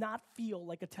 it will not feel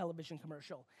like a television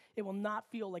commercial. It will not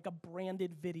feel like a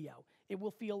branded video. It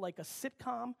will feel like a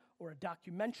sitcom or a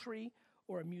documentary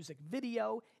or a music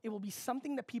video. It will be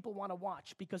something that people want to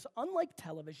watch, because unlike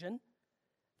television,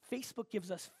 Facebook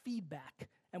gives us feedback,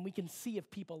 and we can see if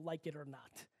people like it or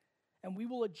not. And we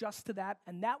will adjust to that,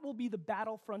 and that will be the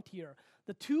battle frontier.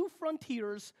 The two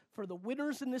frontiers for the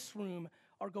winners in this room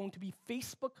are going to be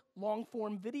Facebook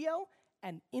long-form video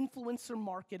and influencer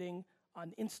marketing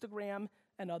on Instagram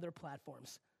and other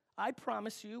platforms. I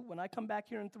promise you, when I come back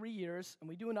here in 3 years and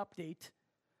we do an update,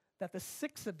 that the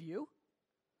 6 of you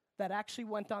that actually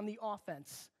went on the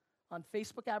offense on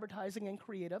Facebook advertising and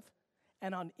creative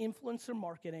and on influencer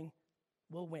marketing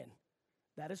will win.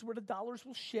 That is where the dollars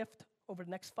will shift over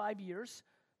the next 5 years.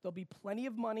 There'll be plenty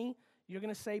of money. You're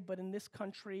going to say, but in this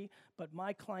country, but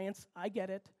my clients, I get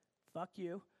it. Fuck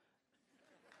you.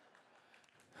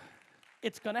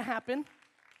 It's going to happen.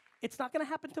 It's not going to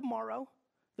happen tomorrow.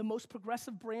 The most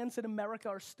progressive brands in America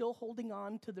are still holding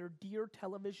on to their dear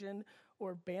television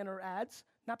or banner ads,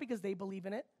 not because they believe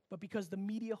in it, but because the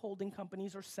media holding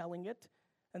companies are selling it,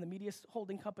 and the media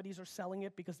holding companies are selling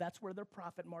it because that's where their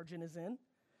profit margin is in.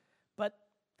 But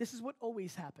this is what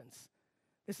always happens.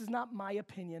 This is not my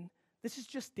opinion. This is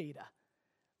just data.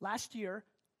 Last year,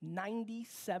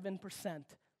 97%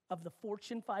 of the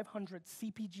Fortune 500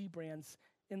 CPG brands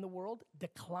in the world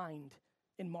declined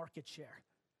in market share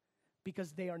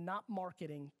because they are not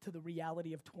marketing to the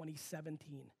reality of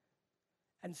 2017.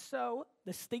 And so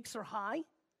the stakes are high,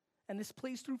 and this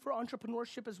plays through for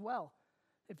entrepreneurship as well.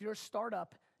 If you're a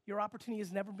startup, your opportunity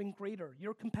has never been greater.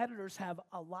 Your competitors have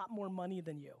a lot more money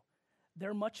than you.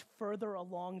 They're much further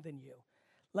along than you.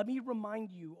 Let me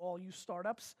remind you, all you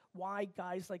startups, why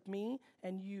guys like me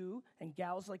and you and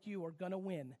gals like you are gonna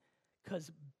win.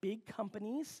 Because big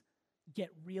companies get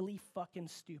really fucking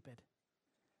stupid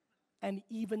and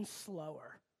even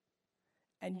slower.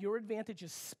 And your advantage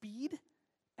is speed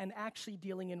and actually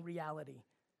dealing in reality.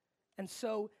 And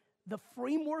so the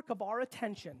framework of our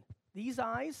attention, these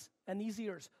eyes and these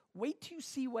ears, wait till you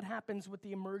see what happens with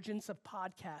the emergence of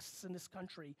podcasts in this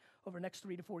country over the next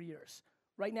 3 to 4 years.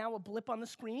 Right now, a blip on the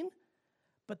screen,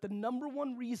 but the number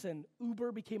one reason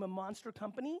Uber became a monster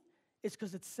company is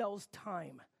because it sells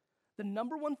time. The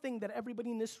number one thing that everybody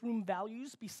in this room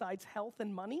values besides health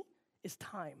and money is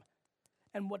time.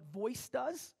 And what voice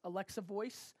does, Alexa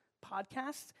Voice,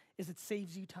 podcasts, is it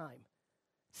saves you time.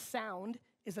 Sound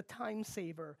is a time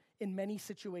saver in many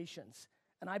situations.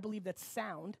 And I believe that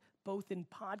sound, both in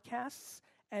podcasts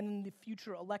and in the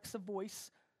future Alexa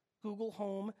Voice, Google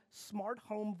Home, smart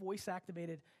home voice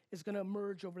activated, is going to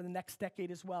emerge over the next decade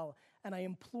as well. And I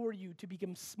implore you to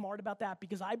become smart about that,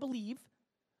 because I believe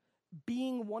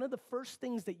being one of the first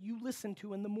things that you listen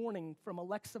to in the morning from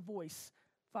Alexa Voice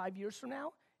 5 years from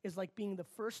now is like being the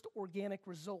first organic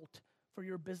result for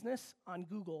your business on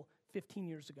Google 15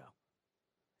 years ago.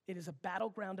 It is a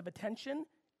battleground of attention.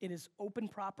 It is open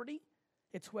property.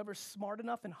 It's whoever's smart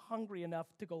enough and hungry enough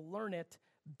to go learn it,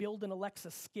 build an Alexa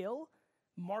skill,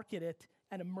 market it,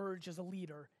 and emerge as a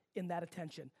leader in that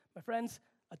attention. My friends,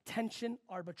 attention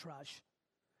arbitrage.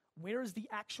 Where is the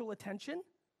actual attention?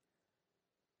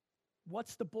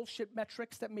 What's the bullshit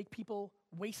metrics that make people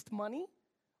waste money?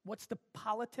 What's the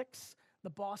politics, the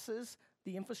bosses,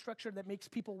 the infrastructure that makes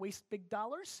people waste big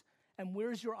dollars? And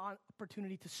where's your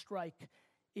opportunity to strike?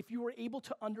 If you are able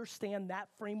to understand that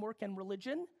framework and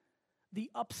religion, the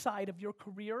upside of your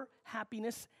career,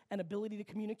 happiness, and ability to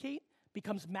communicate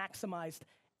becomes maximized.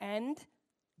 And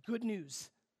good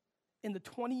news, in the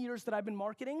 20 years that I've been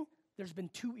marketing, there's been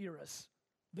 2 eras.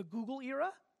 The Google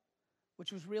era,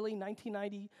 which was really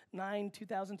 1999,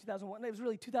 2000, 2001. It was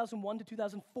really 2001 to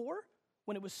 2004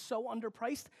 when it was so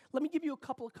underpriced. Let me give you a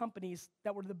couple of companies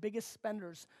that were the biggest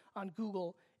spenders on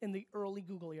Google in the early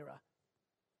Google era.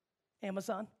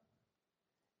 Amazon,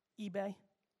 eBay.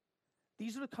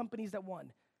 These are the companies that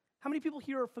won. How many people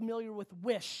here are familiar with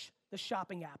Wish, the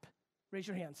shopping app? Raise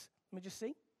your hands. Let me just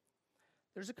see.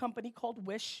 There's a company called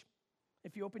Wish.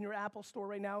 If you open your Apple store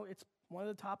right now, it's one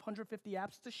of the top 150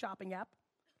 apps. It's a shopping app.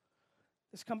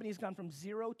 This company has gone from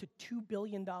 0 to $2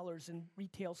 billion in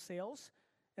retail sales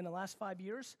in the last 5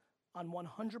 years on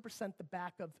 100% the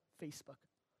back of Facebook.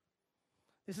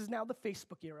 This is now the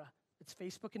Facebook era. It's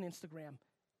Facebook and Instagram.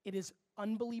 It is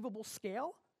unbelievable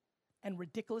scale and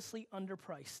ridiculously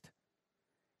underpriced.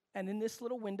 And in this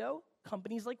little window,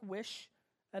 companies like Wish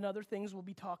and other things will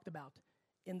be talked about.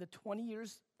 In the 20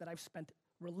 years that I've spent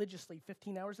religiously,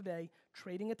 15 hours a day,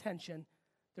 trading attention,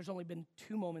 there's only been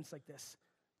 2 moments like this.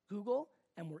 Google,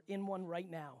 and we're in one right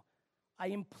now. I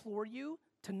implore you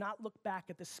to not look back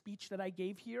at the speech that I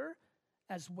gave here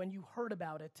as when you heard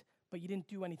about it, but you didn't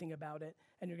do anything about it,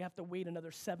 and you're gonna have to wait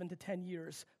another 7 to 10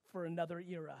 years for another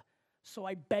era. So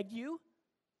I beg you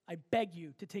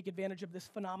to take advantage of this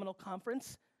phenomenal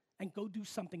conference and go do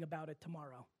something about it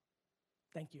tomorrow.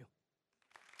 Thank you.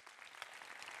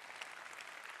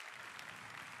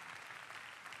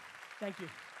 Thank you.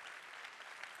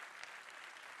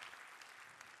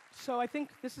 So I think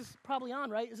this is probably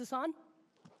on, right? Is this on?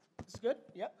 This is good?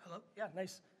 Yep. Hello? Yeah,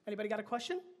 nice. Anybody got a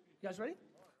question? You guys ready?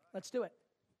 Let's do it.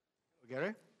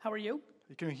 Gary, How are you?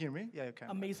 can you hear me? Yeah, you can.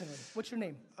 Amazingly. What's your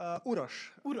name? Uroš.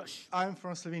 Uroš. I'm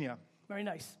from Slovenia. Very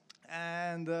nice.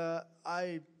 And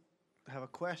I have a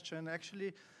question.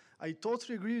 Actually, I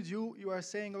totally agree with you. You are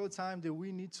saying all the time that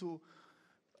we need to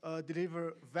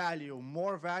deliver value,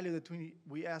 more value that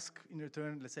we ask in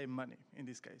return, let's say money in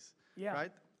this case. Yeah.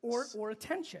 Right? Or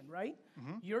attention, right?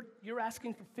 You're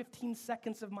asking for 15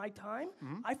 seconds of my time.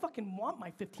 I fucking want my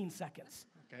 15 seconds.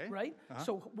 Okay. Right?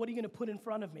 So what are you going to put in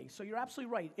front of me? So you're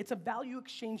absolutely right. It's a value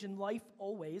exchange in life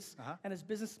always. And as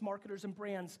business marketers and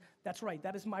brands, that's right.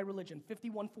 That is my religion.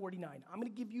 51-49. I'm going to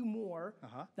give you more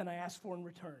than I ask for in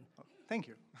return. Oh, thank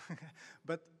you.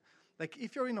 But like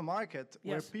if you're in a market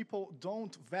where people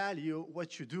don't value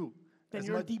what you do, then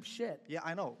you're in deep shit. Yeah,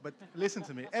 I know. But listen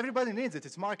to me. Everybody needs it.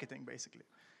 It's marketing, basically.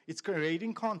 It's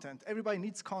creating content. Everybody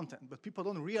needs content, but people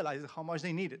don't realize how much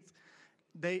they need it.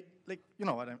 They, like, you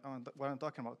know what I'm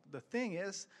talking about. The thing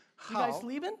is, You guys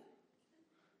leaving?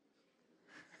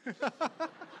 You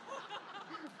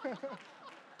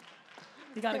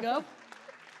gotta go?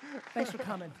 Thanks for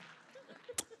coming.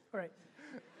 All right.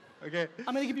 Okay.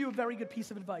 I'm gonna give you a very good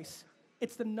piece of advice.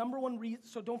 It's the number one reason,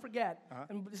 so don't forget,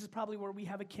 and this is probably where we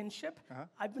have a kinship,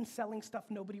 I've been selling stuff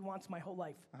nobody wants my whole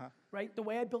life, right? The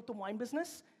way I built the wine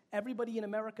business, everybody in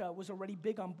America was already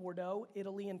big on Bordeaux,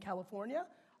 Italy, and California.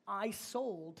 I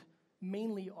sold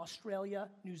mainly Australia,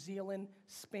 New Zealand,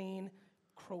 Spain,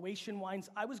 Croatian wines.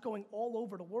 I was going all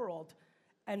over the world.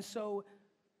 And so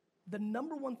the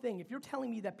number one thing, if you're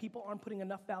telling me that people aren't putting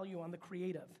enough value on the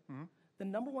creative, the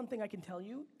number one thing I can tell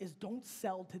you is don't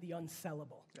sell to the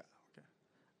unsellable. Yeah, okay.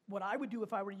 What I would do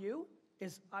if I were you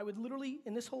is I would literally,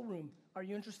 in this whole room, are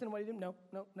you interested in what I do? No,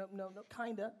 no, no, no, no,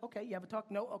 kinda. Okay, you have a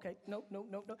talk? No, okay, no, no,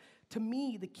 no, no. To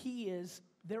me, the key is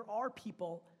there are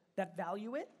people that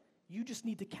value it. You just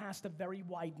need to cast a very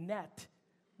wide net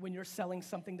when you're selling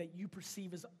something that you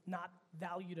perceive as not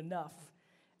valued enough.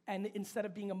 And instead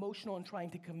of being emotional and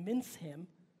trying to convince him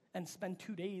and spend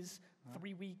 2 days,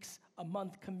 3 weeks, a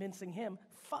month convincing him,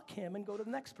 fuck him and go to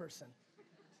the next person.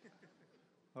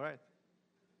 All right.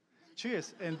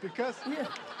 Cheers. And because... Yeah.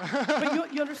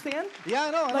 But you understand? Yeah,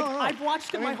 I know, I know. I've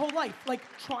watched it my whole life. Like,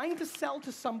 trying to sell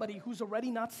to somebody who's already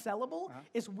not sellable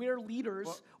is where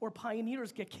leaders or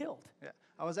pioneers get killed. Yeah.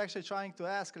 I was actually trying to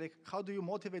ask, like, how do you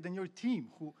motivate then your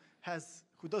team who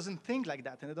doesn't think like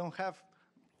that and they don't have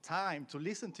time to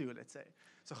listen to you, let's say.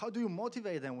 So how do you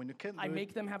motivate them when you can't I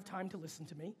make them have time to listen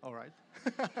to me. All right.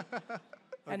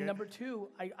 And number two,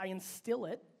 I instill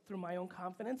it through my own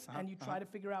confidence, and you try to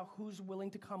figure out who's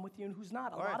willing to come with you and who's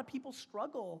not. A lot of people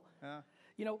struggle. Yeah.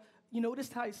 You know, you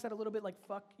noticed how I said a little bit like,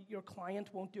 fuck, your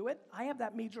client won't do it? I have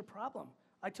that major problem.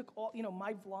 I took all,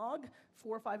 my vlog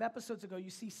 4 or 5 episodes ago, you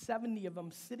see 70 of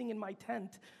them sitting in my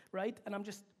tent, right? And I'm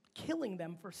just killing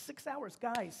them for 6 hours.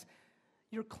 Guys,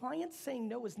 your client saying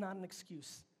no is not an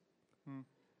excuse.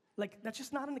 Like, that's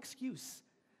just not an excuse.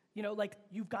 You know, like,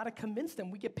 you've got to convince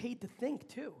them. We get paid to think,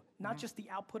 too, not just the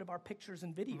output of our pictures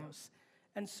and videos.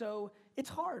 And so it's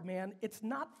hard, man. It's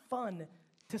not fun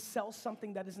to sell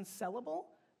something that isn't sellable,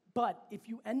 but if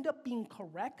you end up being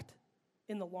correct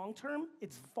in the long term,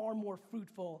 it's far more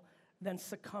fruitful than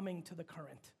succumbing to the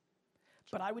current.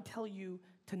 But I would tell you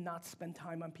to not spend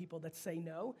time on people that say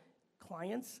no,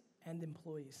 clients and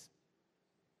employees.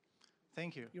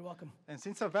 Thank you. You're welcome. And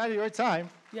since I value your time,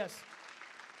 Yes.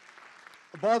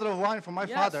 a bottle of wine from my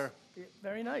father.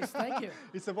 Very nice. Thank you.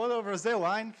 It's a bottle of rosé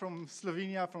wine from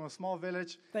Slovenia, from a small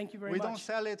village. Thank you very much. much. We don't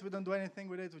sell it. We don't do anything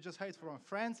with it. We just hide it from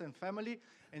friends and family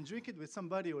and drink it with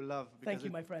somebody you love. Thank you,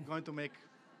 my friend. It's going to make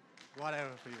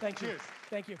whatever for you. Thank Cheers. you.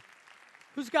 Thank you.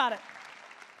 Who's got it?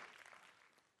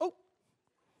 Oh.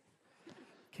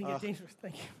 Can get dangerous.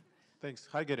 Thank you. Thanks.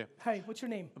 Hi, Gary. Hey, what's your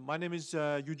name? My name is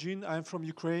Eugene. I'm from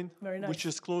Ukraine, Very nice. which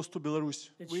is close to Belarus.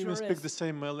 It We sure even speak is. the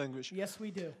same language. Yes, we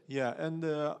do. Yeah, and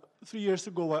 3 years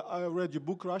ago, I read your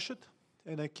book, Rush It,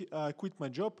 and I quit my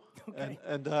job. Okay.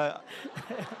 And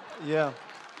yeah,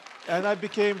 and I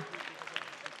became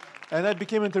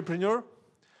entrepreneur.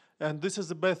 And this is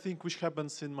the best thing which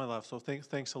happens in my life. So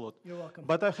thanks a lot. You're welcome.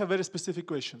 But I have a very specific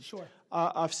question. Sure.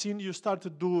 I've seen you start to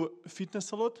do fitness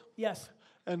a lot. Yes.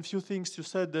 And few things you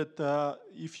said that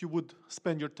if you would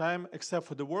spend your time, except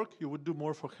for the work, you would do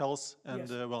more for health and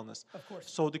Yes. wellness. Of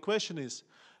course. So the question is,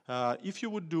 if you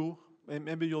would do, and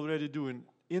maybe you're already doing,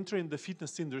 entering the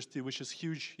fitness industry, which is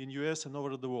huge in US and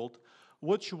over the world,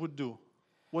 what you would do?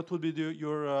 What would be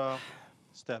your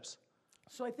steps?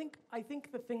 So I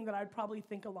think the thing that I'd probably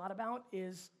think a lot about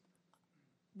is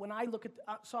when I look at,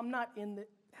 so I'm not in the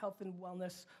health and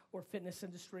wellness or fitness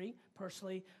industry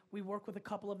personally. We work with a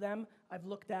couple of them. I've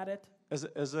looked at it.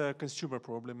 As a consumer,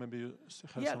 probably maybe you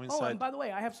have Yeah. some insight. Oh, and by the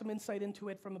way, I have some insight into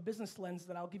it from a business lens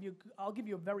that I'll give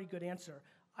you a very good answer.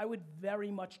 I would very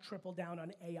much triple down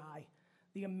on AI.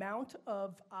 The amount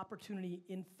of opportunity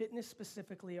in fitness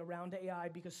specifically around AI,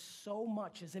 because so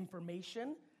much is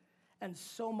information and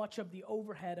so much of the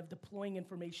overhead of deploying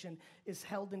information is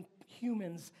held in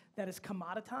humans that is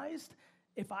commoditized.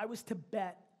 If I was to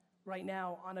bet right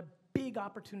now on a big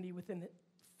opportunity within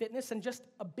fitness and just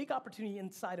a big opportunity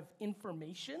inside of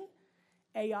information,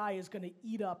 AI is going to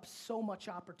eat up so much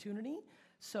opportunity.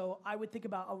 So I would think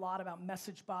about a lot about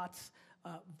message bots,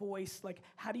 voice, like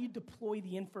how do you deploy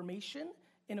the information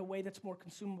in a way that's more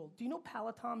consumable? Do you know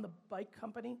Peloton, the bike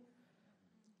company?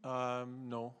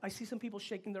 No. I see some people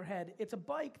shaking their head. It's a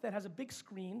bike that has a big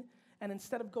screen, and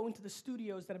instead of going to the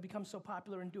studios that have become so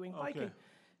popular in doing biking,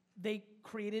 they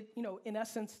created, in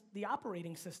essence, the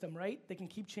operating system, right? They can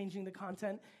keep changing the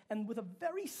content, and with a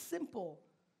very simple,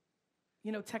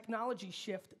 technology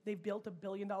shift, they've built a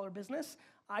billion-dollar business.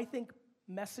 I think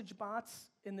message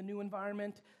bots in the new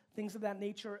environment, things of that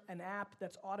nature, an app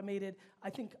that's automated. I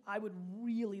think I would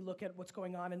really look at what's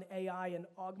going on in AI and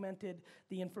augmented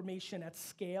the information at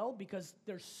scale, because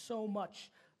there's so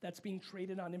much that's being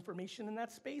traded on information in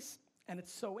that space, and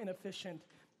it's so inefficient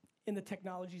in the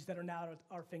technologies that are now at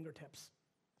our fingertips.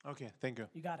 Okay, thank you.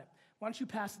 You got it. Why don't you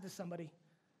pass it to somebody?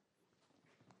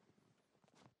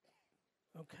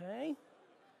 Okay.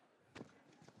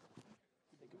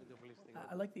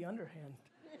 I like the underhand.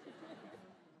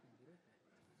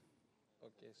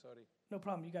 Okay, sorry. No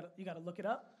problem. You got to look it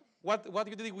up. What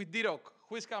you did with D-Rock?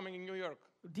 Who is coming in New York?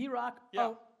 D-Rock. Yeah.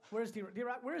 Oh, where's D-Rock?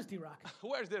 D-Rock. Where is D-Rock?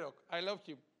 Where's D-Rock? I love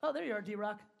him. Oh, there you are,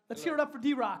 D-Rock. Let's hear it up for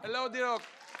D-Rock. Hello, D-Rock.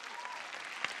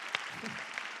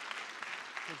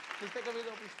 Please take a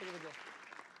video. Please take a video.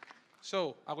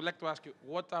 So I would like to ask you,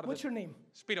 What's your name?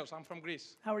 Spiros, I'm from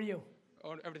Greece. How are you?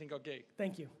 Oh, everything okay?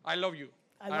 Thank you. I love you.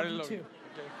 I love really you too.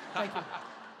 Okay. Thank you.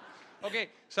 Okay,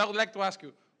 so I would like to ask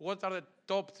you, what are the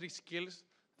top 3 skills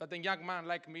that a young man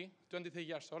like me, 23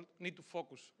 years old, need to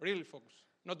focus, really focus,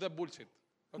 not the bullshit,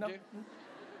 okay?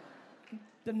 No,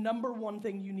 the number one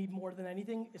thing you need more than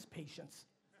anything is patience.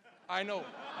 I know.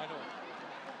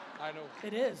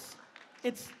 It is.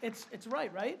 It's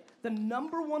right? The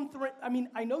number one threat,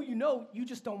 I know, you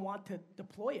just don't want to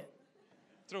deploy it.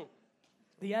 True.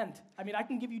 The end. I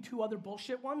can give you 2 other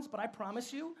bullshit ones, but I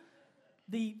promise you,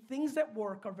 the things that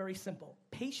work are very simple.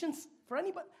 Patience, for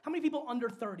anybody, how many people under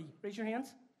 30? Raise your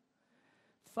hands.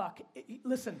 Fuck,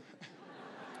 listen.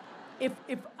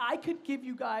 If I could give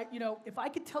you guys, if I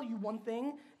could tell you one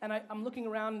thing, and I'm looking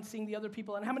around and seeing the other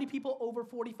people, and how many people over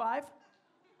 45?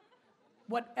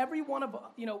 What every one of,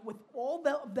 with all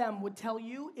of them would tell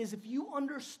you is if you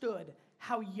understood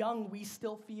how young we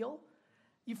still feel,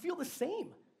 you feel the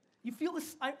same. You feel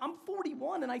this, I'm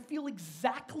 41 and I feel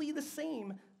exactly the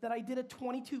same that I did at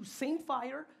 22. Same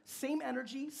fire, same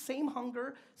energy, same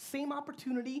hunger, same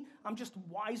opportunity. I'm just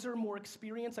wiser, more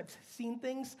experienced. I've seen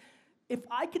things. If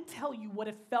I could tell you what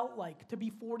it felt like to be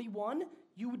 41,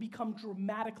 you would become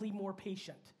dramatically more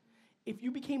patient. If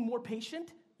you became more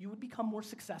patient, you would become more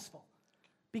successful.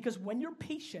 Because when you're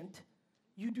patient,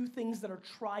 you do things that are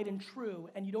tried and true,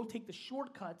 and you don't take the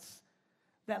shortcuts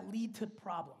that lead to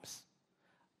problems.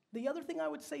 The other thing I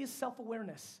would say is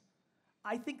self-awareness.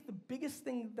 I think the biggest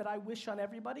thing that I wish on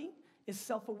everybody is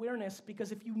self-awareness,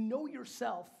 because if you know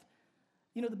yourself,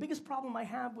 the biggest problem I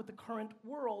have with the current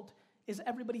world is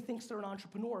everybody thinks they're an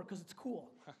entrepreneur because it's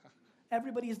cool.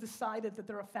 Everybody has decided that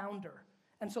they're a founder.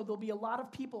 And so there'll be a lot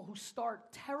of people who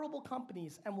start terrible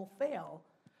companies and will fail,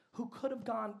 who could have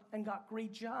gone and got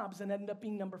great jobs and ended up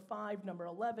being number 5, number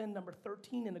 11, number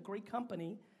 13 in a great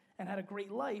company and had a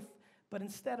great life, but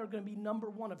instead are going to be number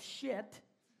 1 of shit,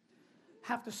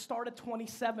 have to start at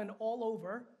 27 all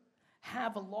over,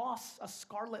 have a loss, a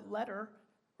scarlet letter,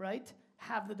 right?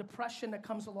 Have the depression that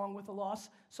comes along with the loss.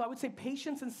 So I would say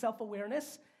patience and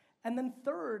self-awareness. And then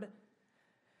third,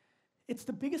 it's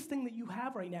the biggest thing that you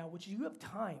have right now, which is you have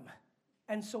time.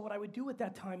 And so what I would do at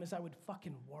that time is I would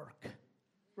fucking work,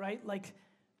 right? Like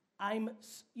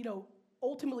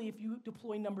ultimately if you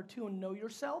deploy number 2 and know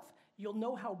yourself, you'll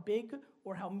know how big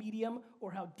or how medium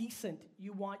or how decent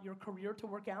you want your career to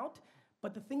work out.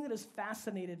 But the thing that has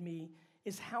fascinated me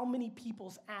is how many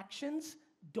people's actions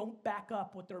don't back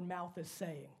up what their mouth is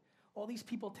saying. All these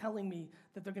people telling me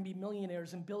that they're going to be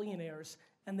millionaires and billionaires,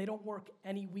 and they don't work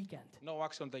any weekend. No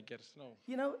action takers, no.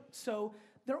 So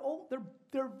they're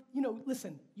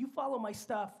listen, you follow my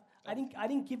stuff. I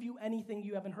didn't give you anything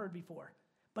you haven't heard before.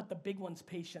 But the big one's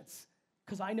patience.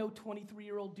 Because I know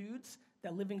 23-year-old dudes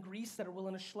that live in Greece that are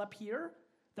willing to schlep here,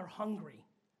 they're hungry.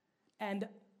 And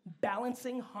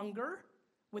balancing hunger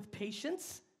with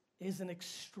patience is an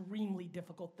extremely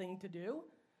difficult thing to do.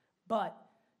 But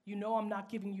you know I'm not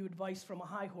giving you advice from a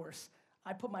high horse.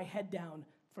 I put my head down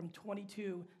from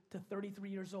 22 to 33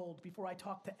 years old before I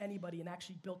talked to anybody and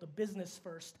actually built a business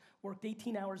first, worked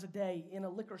 18 hours a day in a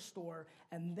liquor store,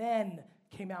 and then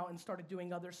came out and started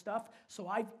doing other stuff. So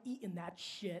I've eaten that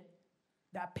shit,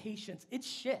 that patience. It's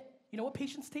shit. You know what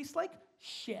patience tastes like?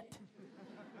 Shit.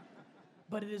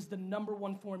 But it is the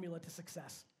 #1 formula to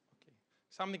success. Okay.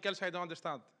 Something else I don't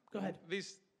understand. Go ahead.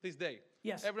 This day.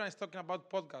 Yes. Everyone is talking about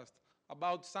podcast,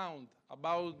 about sound,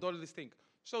 about all these things.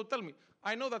 So tell me,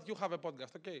 I know that you have a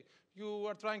podcast, okay? You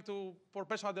are trying to, for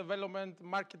personal development,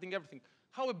 marketing, everything.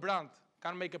 How a brand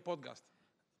can make a podcast?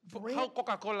 How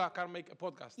Coca-Cola can make a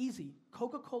podcast? Easy.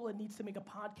 Coca-Cola needs to make a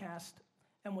podcast,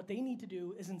 and what they need to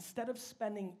do is instead of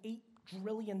spending $8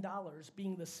 trillion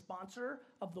being the sponsor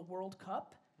of the World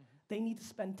Cup, they need to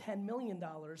spend $10 million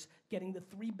getting the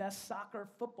 3 best soccer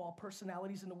football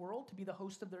personalities in the world to be the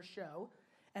host of their show,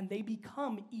 and they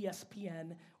become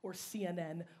ESPN or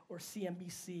CNN or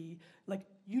CNBC. Like,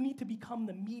 you need to become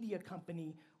the media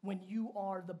company when you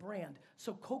are the brand.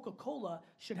 So Coca-Cola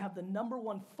should have the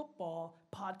 #1 football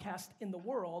podcast in the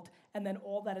world, and then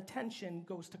all that attention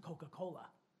goes to Coca-Cola.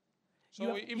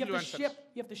 So You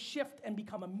have to shift and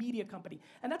become a media company.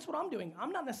 And that's what I'm doing.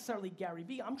 I'm not necessarily Gary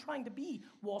Vee. I'm trying to be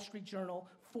Wall Street Journal,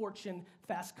 Fortune,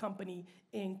 Fast Company,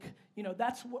 Inc. You know,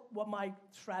 that's what my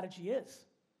strategy is.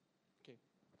 Okay.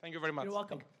 Thank you very much. You're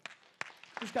welcome.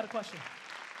 Who's got a question?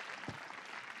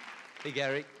 Hey,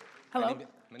 Gary. Hello.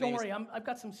 Don't worry, I've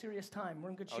got some serious time. We're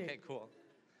in good shape. Okay, cool.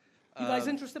 You guys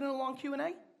interested in a long Q&A?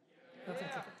 Okay.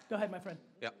 Go ahead, my friend.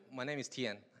 Yeah, my name is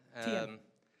Tien. Tien.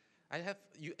 I have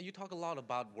you talk a lot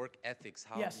about work ethics,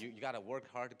 how Yes. you got to work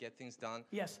hard to get things done.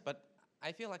 Yes. But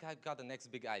I feel like I've got the next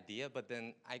big idea, but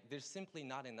then there's simply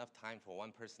not enough time for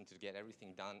one person to get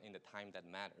everything done in the time that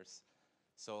matters.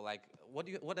 So, like,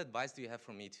 what advice do you have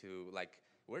for me to, like,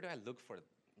 where do I look for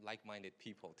like-minded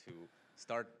people to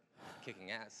start kicking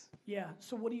ass? Yeah.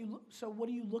 So what are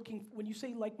you looking when you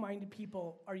say like-minded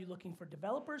people? Are you looking for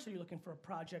developers? Are you looking for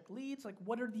project leads? Like,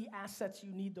 what are the assets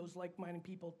you need those like-minded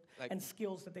people and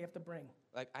skills that they have to bring?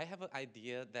 Like, I have an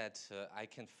idea that I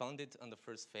can fund it on the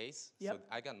first phase. Yep. So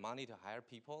I got money to hire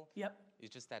people. Yep.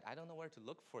 It's just that I don't know where to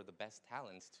look for the best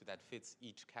talents that fits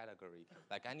each category.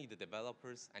 Like, I need the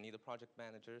developers, I need the project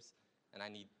managers, and I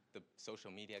need the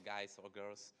social media guys or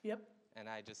girls. Yep. And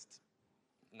I just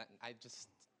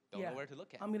don't know where to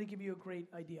look at. I'm going to give you a great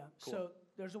idea. Cool. So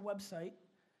there's a website.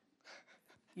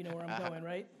 You know where I'm going,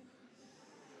 right?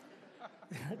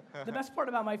 The best part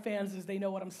about my fans is they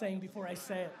know what I'm saying before I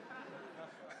say it.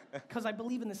 Because I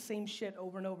believe in the same shit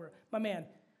over and over. My man,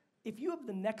 if you have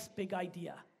the next big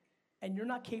idea and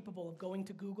you're not capable of going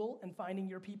to Google and finding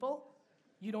your people,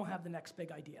 you don't have the next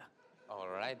big idea. All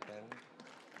right, then.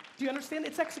 Do you understand?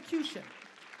 It's execution.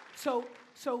 So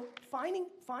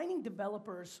finding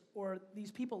developers or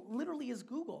these people literally is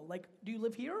Google. Like, do you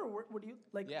live here or where do you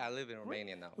like? Yeah, I live in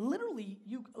Romania now. Literally,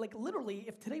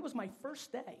 if today was my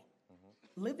first day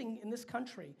living in this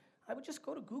country, I would just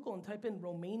go to Google and type in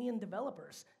Romanian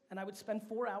developers, and I would spend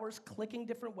 4 hours clicking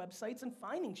different websites and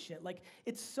finding shit. Like,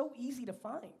 it's so easy to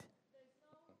find.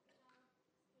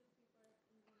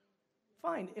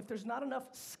 Fine, if there's not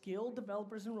enough skilled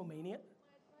developers in Romania,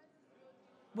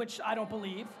 which I don't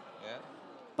believe. Yeah.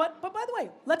 But by the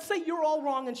way, let's say you're all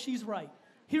wrong and she's right.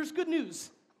 Here's good news.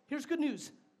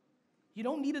 You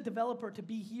don't need a developer to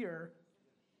be here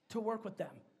to work with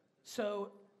them.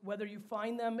 So whether you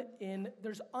find them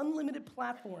there's unlimited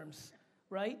platforms,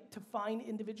 right, to find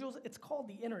individuals. It's called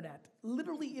the internet.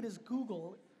 Literally, it is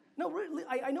Google. No, really,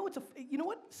 I know you know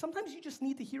what? Sometimes you just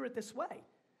need to hear it this way,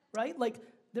 right? Like,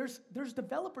 there's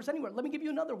developers anywhere. Let me give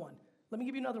you another one.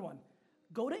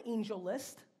 Go to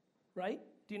AngelList, right?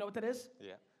 Do you know what that is?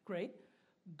 Yeah. Great.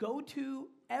 Go to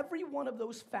every one of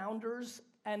those founders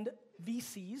and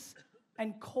VCs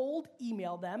and cold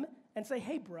email them and say,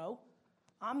 hey, bro,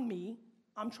 I'm me.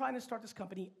 I'm trying to start this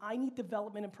company. I need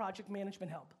development and project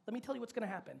management help. Let me tell you what's going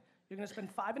to happen. You're going to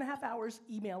spend 5.5 hours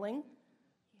emailing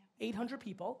 800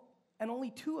 people, and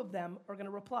only 2 of them are going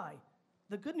to reply.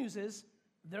 The good news is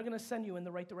they're going to send you in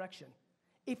the right direction.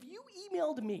 If you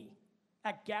emailed me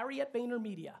at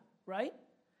Gary@VaynerMedia, right,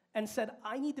 and said,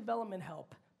 I need development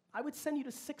help, I would send you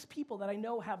to 6 people that I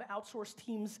know have outsourced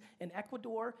teams in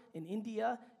Ecuador, in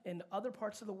India, in other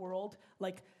parts of the world.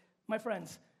 Like, my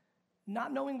friends,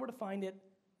 not knowing where to find it,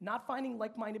 not finding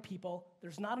like-minded people,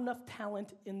 there's not enough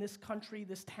talent in this country,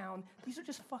 this town. These are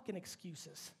just fucking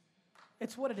excuses.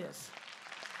 It's what it is.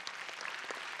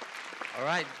 All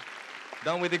right,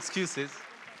 done with excuses.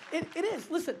 It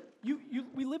is. Listen,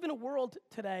 we live in a world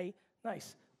today.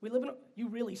 Nice. You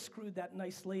really screwed that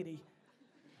nice lady.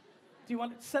 Do you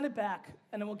want to send it back,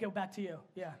 and then we'll go back to you?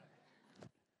 Yeah.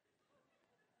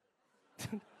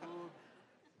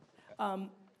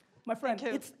 My friend,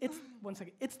 it's 1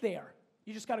 second. It's there.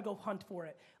 You just got to go hunt for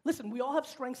it. Listen, we all have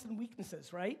strengths and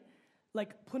weaknesses, right?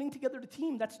 Like putting together the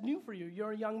team, that's new for you.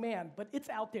 You're a young man, but it's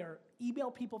out there. Email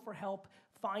people for help,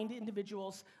 find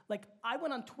individuals. Like I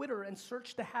went on Twitter and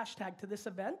searched the hashtag to this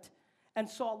event and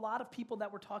saw a lot of people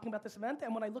that were talking about this event.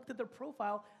 And when I looked at their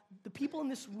profile, the people in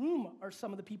this room are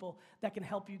some of the people that can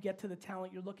help you get to the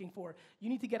talent you're looking for. You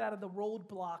need to get out of the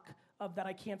roadblock of that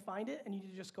I can't find it, and you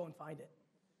need to just go and find it.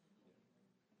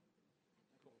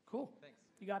 Cool. Thanks.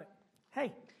 You got it.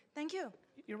 Hey. Thank you.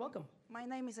 You're welcome. My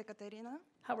name is Ekaterina.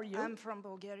 How are you? I'm from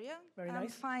Bulgaria. Very nice. I'm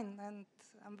fine, and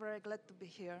I'm very glad to be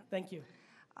here. Thank you.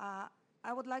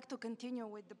 I would like to continue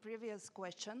with the previous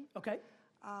question. Okay.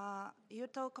 You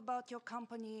talk about your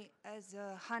company as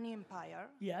a honey empire.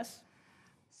 Yes.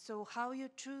 So how you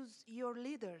choose your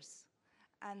leaders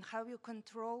and how you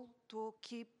control to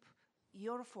keep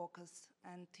your focus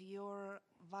and your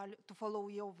value, to follow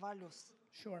your values.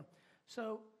 Sure.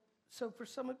 So for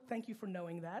some, thank you for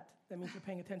knowing that. That means you're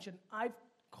paying attention. I've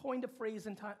coined a phrase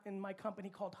in my company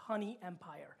called Honey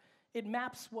Empire. It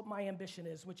maps what my ambition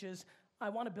is, which is I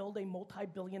want to build a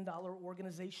multi-billion-dollar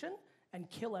organization and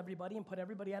kill everybody and put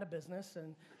everybody out of business,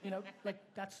 and like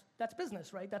that's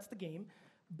business, right? That's the game.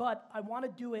 But I want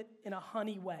to do it in a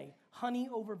honey way, honey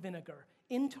over vinegar.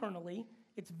 Internally,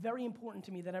 it's very important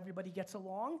to me that everybody gets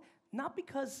along, not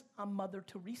because I'm Mother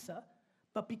Teresa,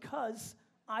 but because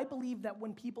I believe that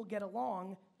when people get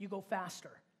along, you go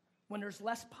faster. When there's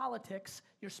less politics,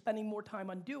 you're spending more time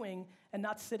on doing and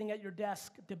not sitting at your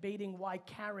desk debating why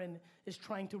Karen is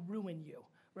trying to ruin you,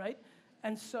 right?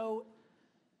 And so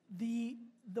it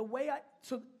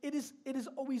has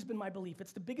always been my belief.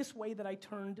 It's the biggest way that I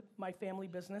turned my family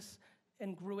business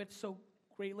and grew it so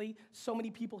greatly. So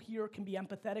many people here can be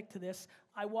empathetic to this.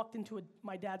 I walked into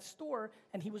my dad's store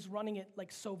and he was running it like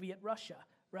Soviet Russia,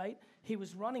 right? He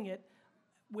was running it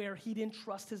where he didn't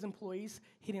trust his employees.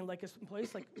 He didn't like his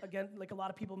employees. Like, again, like a lot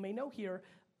of people may know here,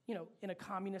 in a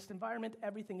communist environment,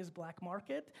 everything is black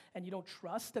market, and you don't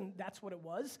trust, and that's what it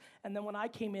was. And then when I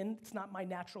came in, it's not my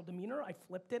natural demeanor. I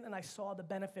flipped it, and I saw the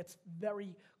benefits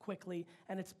very quickly,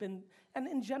 and and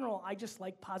in general, I just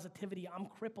like positivity. I'm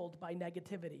crippled by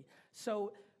negativity.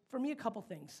 So for me, a couple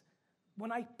things.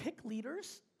 When I pick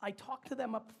leaders, I talk to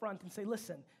them up front and say,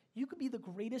 listen, you could be the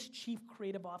greatest chief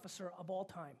creative officer of all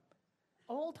time.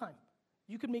 Of all time.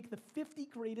 You could make the 50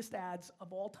 greatest ads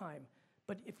of all time.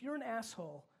 But if you're an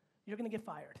asshole, you're going to get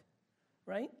fired,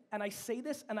 right? And I say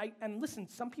this, and listen,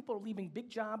 some people are leaving big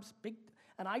jobs,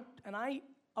 and I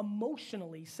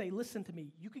emotionally say, listen to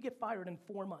me, you could get fired in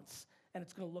 4 months, and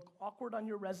it's going to look awkward on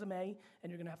your resume, and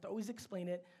you're going to have to always explain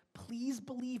it. Please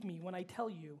believe me when I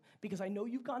tell you, because I know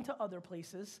you've gone to other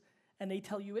places, and they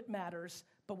tell you it matters,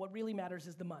 but what really matters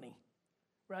is the money,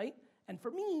 right? And for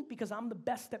me, because I'm the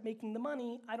best at making the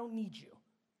money, I don't need you,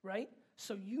 right?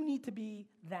 So you need to be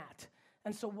that.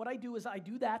 And so what I do is I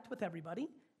do that with everybody,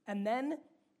 and then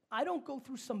I don't go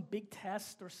through some big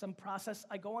test or some process.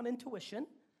 I go on intuition,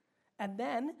 and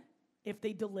then if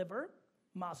they deliver,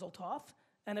 mazel tov,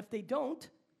 and if they don't,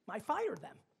 I fire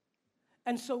them.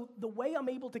 And so the way I'm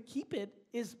able to keep it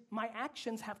is my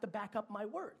actions have to back up my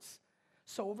words.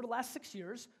 So over the last 6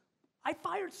 years, I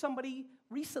fired somebody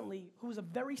recently who was a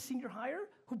very senior hire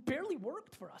who barely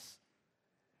worked for us.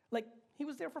 Like, he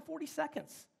was there for 40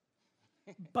 seconds.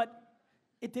 But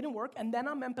it didn't work, and then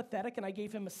I'm empathetic, and I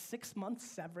gave him a 6-month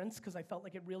severance because I felt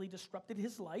like it really disrupted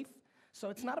his life.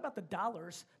 So it's not about the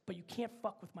dollars, but you can't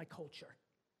fuck with my culture.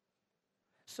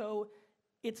 So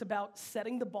it's about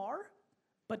setting the bar,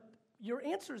 but the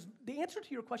answer to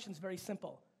your question is very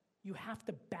simple. You have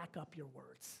to back up your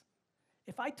words.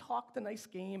 If I talked a nice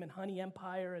game and Honey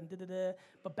Empire and da-da-da,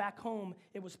 but back home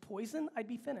it was poison, I'd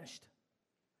be finished.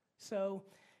 So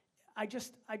I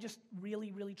just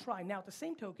really, really try. Now, at the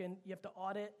same token, you have to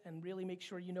audit and really make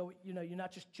sure you're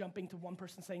not just jumping to one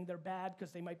person saying they're bad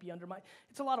because they might be undermined.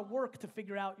 It's a lot of work to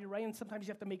figure out, you're right, and sometimes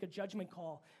you have to make a judgment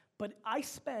call. But I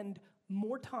spend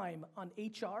more time on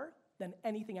HR than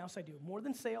anything else I do. More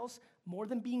than sales, more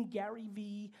than being Gary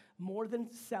Vee, more than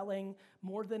selling,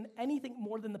 more than anything,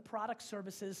 more than the product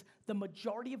services. The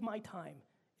majority of my time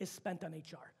is spent on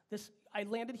HR. I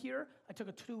landed here, I took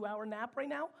a 2-hour nap right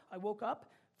now, I woke up.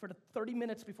 For the 30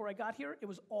 minutes before I got here, it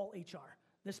was all HR.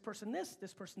 This person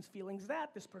this person's feelings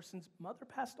that, this person's mother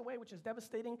passed away, which is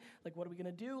devastating. Like, what are we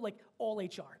gonna do? Like, all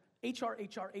HR.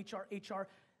 HR.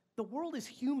 The world is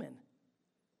human.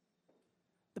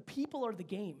 The people are the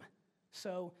game.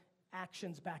 So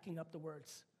actions backing up the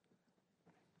words.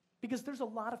 Because there's a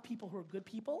lot of people who are good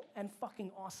people and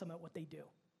fucking awesome at what they do.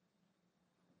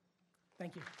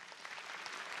 Thank you.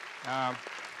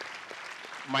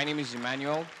 My name is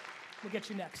Emmanuel. We'll get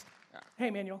you next. Hey,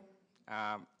 Emmanuel.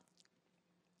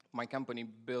 My company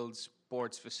builds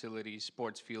sports facilities,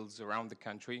 sports fields around the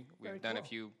country. Very We've done a cool.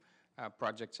 few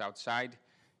projects outside.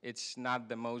 It's not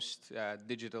the most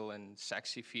digital and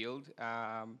sexy field.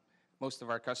 Most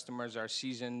of our customers are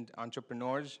seasoned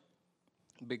entrepreneurs,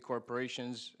 big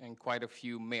corporations, and quite a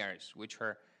few mayors, which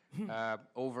are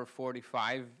over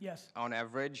 45 Yes. on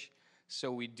average.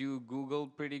 So we do Google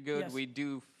pretty good. Yes. We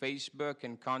do Facebook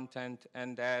and content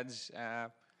and ads.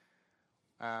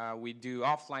 We do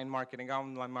offline marketing,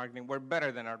 online marketing. We're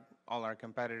better than all our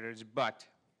competitors, but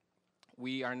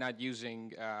we are not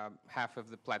using half of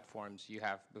the platforms you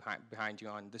have behind you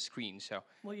on the screen. So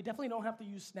Well, you definitely don't have to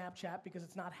use Snapchat because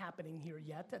it's not happening here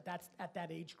yet. That's at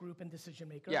that age group and decision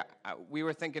maker. yeah, we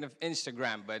were thinking of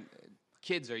Instagram, but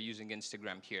kids are using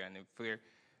Instagram here. And if we're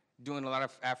doing a lot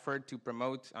of effort to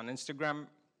promote on Instagram,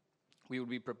 we would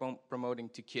be promoting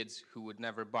to kids who would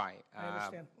never buy. I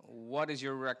understand. What is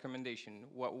your recommendation?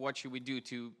 What should we do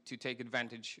to take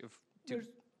advantage of,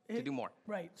 to do more?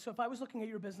 Right. So if I was looking at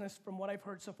your business, from what I've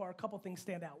heard so far, a couple things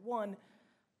stand out. One,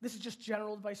 this is just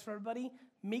general advice for everybody.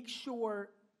 Make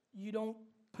sure you don't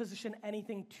position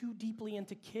anything too deeply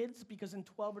into kids, because in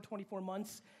 12 or 24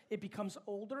 months, it becomes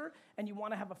older, and you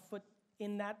want to have a foot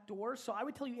in that door. So I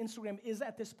would tell you Instagram is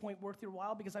at this point worth your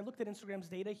while, because I looked at Instagram's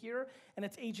data here, and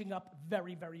it's aging up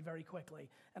very, very, very quickly.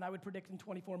 And I would predict in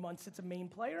 24 months it's a main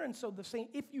player. And so the same,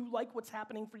 if you like what's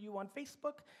happening for you on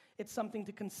Facebook, it's something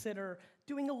to consider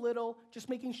doing a little, just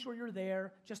making sure you're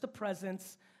there, just a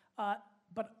presence.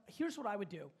 But here's what I would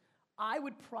do. I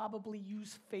would probably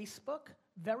use Facebook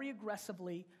very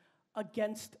aggressively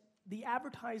against the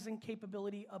advertising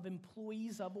capability of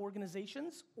employees of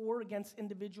organizations or against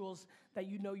individuals that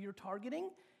you know you're targeting.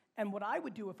 And what I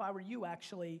would do if I were you,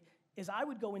 actually, is I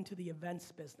would go into the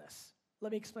events business.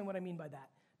 Let me explain what I mean by that.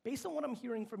 Based on what I'm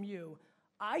hearing from you,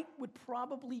 I would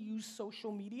probably use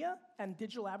social media and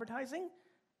digital advertising,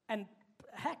 and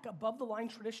heck, above the line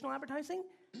traditional advertising,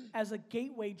 as a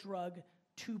gateway drug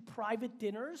to private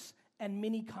dinners and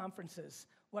mini conferences.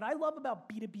 What I love about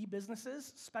B2B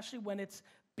businesses, especially when it's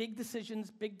big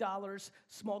decisions, big dollars,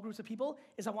 small groups of people,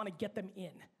 is I want to get them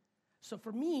in. So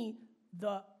for me,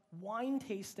 the wine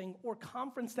tasting or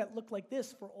conference that looked like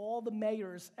this for all the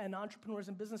mayors and entrepreneurs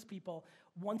and business people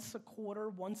once a quarter,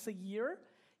 once a year,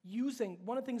 using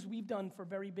one of the things we've done for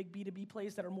very big B2B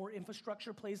plays that are more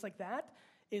infrastructure plays like that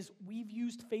is we've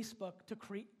used Facebook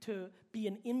to be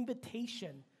an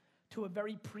invitation to a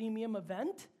very premium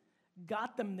event,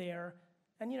 got them there,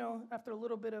 and after a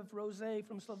little bit of rosé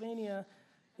from Slovenia,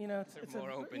 it's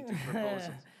more open to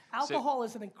proposals. Alcohol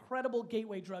is an incredible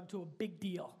gateway drug to a big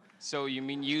deal. So you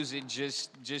mean use it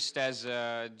just as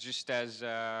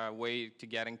a way to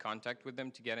get in contact with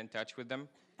them, to get in touch with them?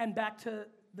 And back to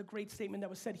the great statement that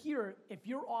was said here, if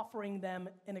you're offering them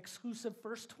an exclusive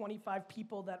first 25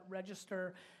 people that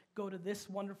register, go to this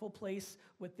wonderful place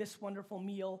with this wonderful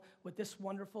meal, with this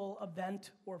wonderful event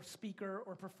or speaker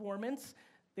or performance,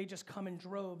 they just come in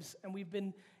droves. And we've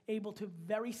been able to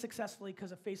very successfully,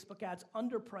 because of Facebook ads,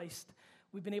 underpriced,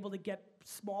 we've been able to get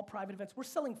small private events. We're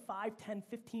selling $5, $10,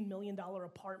 $15 million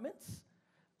apartments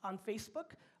on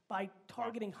Facebook by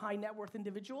targeting high net worth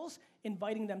individuals,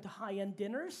 inviting them to high-end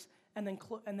dinners, and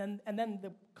then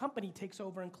the company takes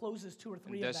over and closes 2 or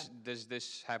 3 of them. Does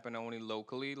this happen only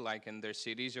locally, like in their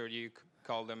cities, or do you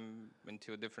call them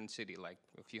into a different city, like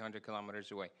a few hundred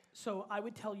kilometers away? So I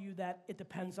would tell you that it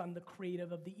depends on the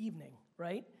creative of the evening,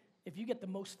 right? If you get the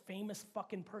most famous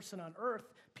fucking person on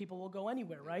earth, people will go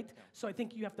anywhere, right? Yeah. So I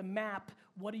think you have to map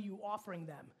what are you offering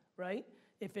them, right?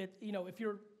 If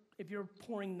you're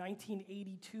pouring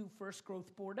 1982 first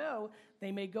growth Bordeaux,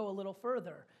 they may go a little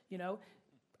further,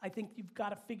 I think you've got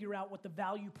to figure out what the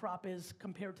value prop is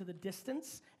compared to the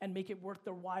distance and make it worth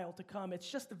their while to come. It's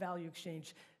just a value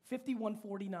exchange.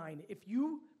 5149. If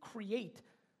you create,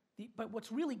 but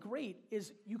what's really great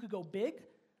is you could go big.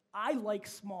 I like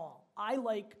small. I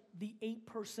like the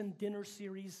 8-person dinner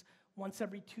series once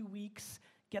every 2 weeks.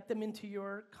 Get them into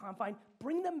your confine.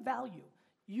 Bring them value.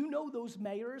 Those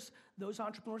mayors, those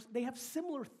entrepreneurs, they have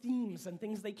similar themes and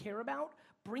things they care about.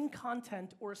 Bring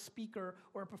content or a speaker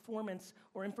or a performance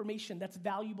or information that's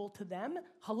valuable to them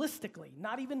holistically.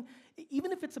 Not even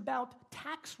if it's about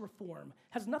tax reform,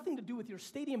 has nothing to do with your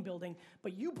stadium building,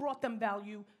 but you brought them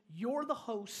value, you're the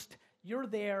host, you're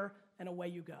there, and away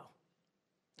you go.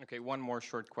 Okay, one more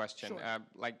short question. Sure.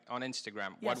 Like on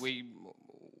Instagram, Yes.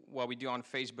 what we do on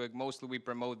Facebook, mostly we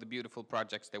promote the beautiful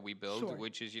projects that we build, Sure.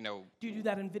 which is, Do you do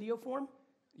that in video form?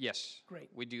 yes. Great.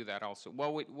 We do that also.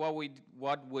 What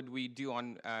would we do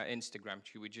on Instagram?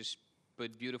 Should we just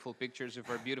put beautiful pictures of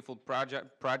our beautiful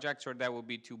projects, or that would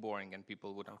be too boring and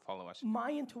people wouldn't follow us?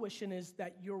 My intuition is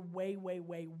that you're way, way,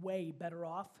 way, way better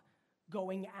off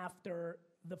going after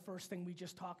the first thing we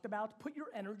just talked about. Put your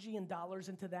energy and dollars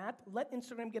into that. Let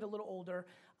Instagram get a little older.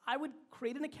 I would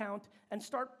create an account and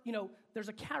start, there's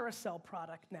a carousel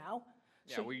product now.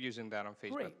 Yeah, So- we're using that on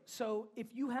Facebook. Great. So if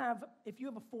you have a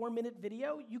 4-minute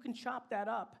video, you can chop that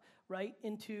up, right,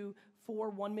 into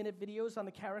 4 1-minute videos on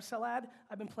the carousel ad.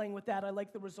 I've been playing with that. I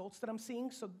like the results that I'm seeing,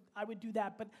 so I would do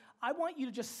that. But I want you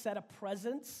to just set a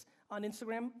presence on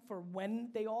Instagram for when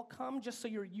they all come, just so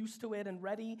you're used to it and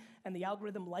ready, and the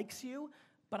algorithm likes you.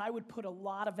 But I would put a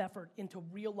lot of effort into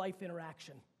real-life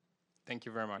interaction. Thank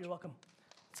you very much. You're welcome.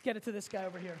 Let's get it to this guy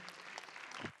over here.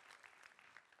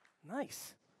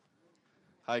 Nice.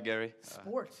 Hi, Gary.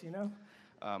 Sports,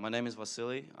 My name is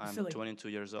Vasily. I'm Vasily. 22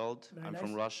 years old. Very I'm nice.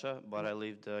 from Russia, but I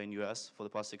lived in U.S. for the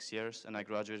past 6 years, and I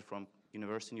graduated from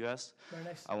university in U.S. Very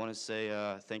nice. I want to say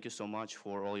thank you so much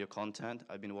for all your content.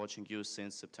 I've been watching you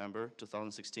since September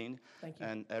 2016. Thank you.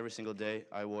 And every single day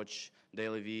I watch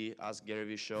Daily V, Ask Gary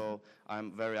V show.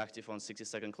 I'm very active on 60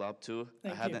 Second Club too.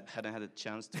 Thank I you. hadn't had a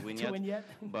chance to win To yet. win yet?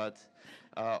 But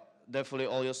definitely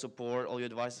all your support, all your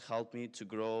advice helped me to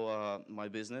grow my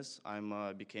business.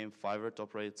 Became Fiverr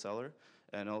top-rated seller.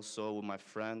 And also with my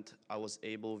friend, I was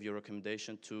able, with your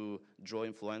recommendation, to draw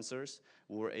influencers.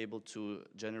 We were able to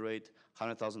generate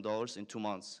 $100,000 in 2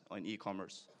 months on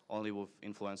e-commerce, only with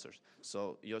influencers.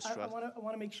 So your I strategy.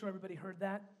 want to make sure everybody heard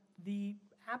that. The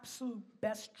absolute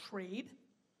best trade,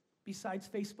 besides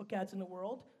Facebook ads in the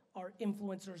world, are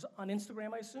influencers on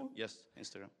Instagram, I assume? Yes,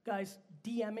 Instagram. Guys,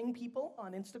 DMing people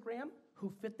on Instagram who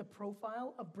fit the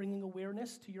profile of bringing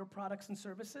awareness to your products and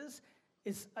services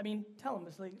is, tell them,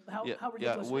 it's like, how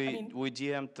ridiculous. We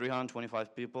DM'd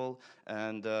 325 people,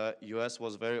 and US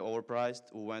was very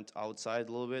overpriced. We went outside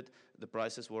a little bit. The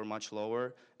prices were much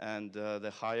lower, and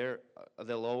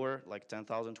the lower, like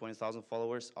 10,000, 20,000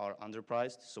 followers are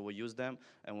underpriced, so we used them,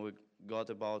 and we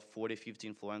got about 40,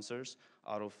 50 influencers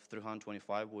out of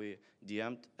 325 we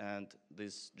DM'd, and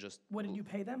this just... What did you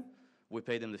pay them? We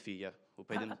paid them the fee, yeah. We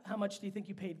paid them. How much do you think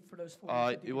you paid for those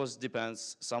 40? It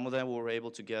depends. Some of them we were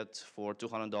able to get for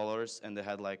 $200, and they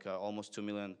had like almost 2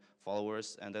 million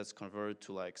followers, and that's converted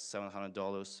to like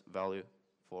 $700 value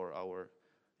for our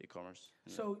e-commerce.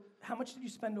 So how much did you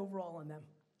spend overall on them?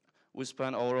 We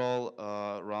spent overall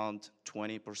around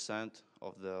 20%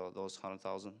 of those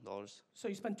 $100,000. So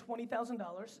you spent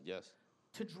 $20,000 Yes,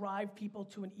 to drive people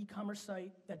to an e-commerce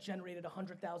site that generated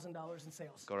 $100,000 in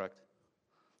sales. correct.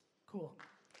 Cool.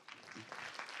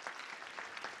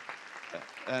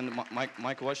 And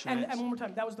my question And is... one more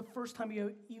time, that was the first time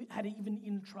you had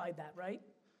even tried that, right?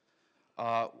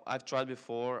 I've tried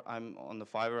before. I'm on the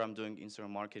Fiverr. I'm doing Instagram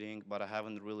marketing, but I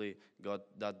haven't really got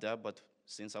that depth. But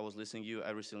since I was listening to you,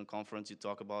 every single conference you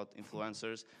talk about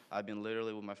influencers, I've been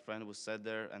literally with my friend who sat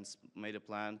there and made a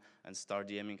plan and start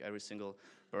DMing every single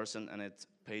person, and it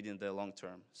paid in the long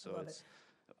term. So Love it's... it.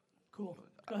 Cool.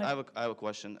 Go ahead. I have a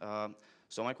question.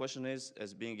 So my question is,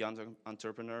 as being a young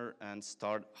entrepreneur and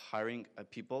start hiring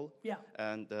people, Yeah.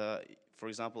 and for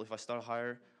example, if I start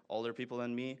hire older people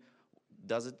than me,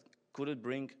 could it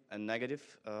bring a negative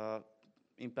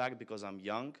impact because I'm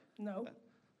young? No.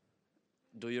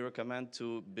 Do you recommend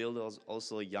to build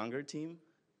also a younger team?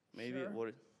 Maybe. Sure.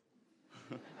 What?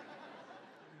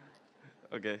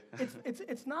 Okay.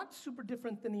 It's not super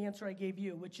different than the answer I gave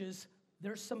you, which is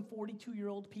there's some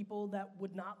 42-year-old people that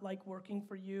would not like working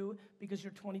for you because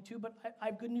you're 22, but I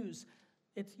have good news.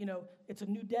 It's a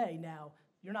new day now.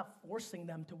 You're not forcing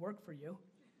them to work for you,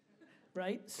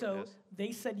 right? So Yes.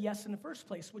 they said yes in the first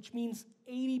place, which means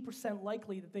 80%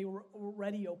 likely that they were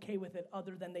already okay with it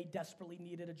other than they desperately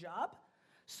needed a job.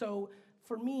 So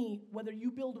for me, whether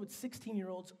you build with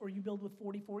 16-year-olds or you build with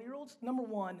 44-year-olds, number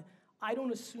one, I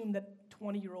don't assume that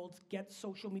 20-year-olds get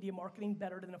social media marketing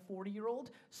better than a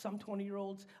 40-year-old. Some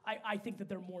 20-year-olds, I think that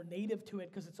they're more native to it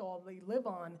because it's all they live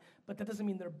on, but that doesn't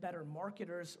mean they're better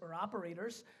marketers or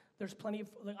operators. There's plenty of,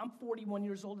 I'm 41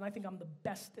 years old and I think I'm the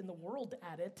best in the world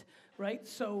at it, right?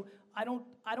 So I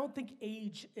don't think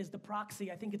age is the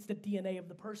proxy. I think it's the DNA of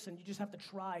the person. You just have to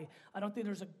try. I don't think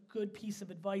there's a good piece of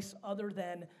advice other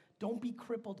than don't be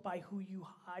crippled by who you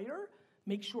hire.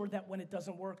 Make sure that when it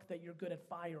doesn't work that you're good at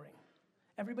firing.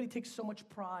 Everybody takes so much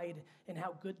pride in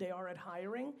how good they are at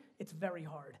hiring. It's very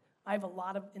hard. I have a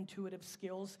lot of intuitive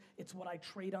skills. It's what I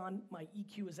trade on. My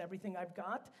EQ is everything I've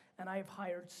got. And I have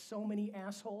hired so many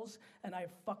assholes, and I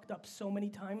have fucked up so many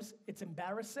times. It's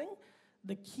embarrassing.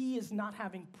 The key is not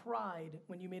having pride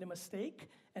when you made a mistake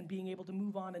and being able to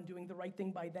move on and doing the right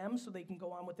thing by them so they can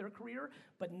go on with their career,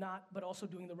 but also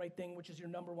doing the right thing, which is your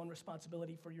number one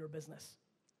responsibility for your business.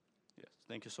 Yes,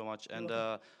 thank you so much. And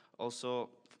also,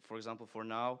 for example, for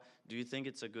now, do you think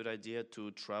it's a good idea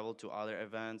to travel to other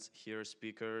events, hear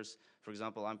speakers? For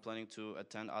example, I'm planning to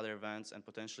attend other events and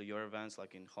potentially your events,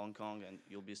 like in Hong Kong, and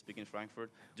you'll be speaking in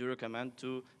Frankfurt. Do you recommend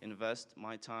to invest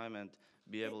my time and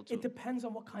be able to? It depends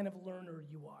on what kind of learner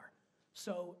you are.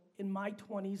 So in my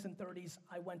 20s and 30s,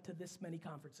 I went to this many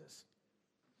conferences.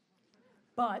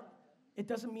 But it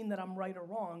doesn't mean that I'm right or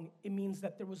wrong. It means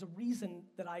that there was a reason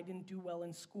that I didn't do well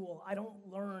in school. I don't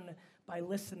learn by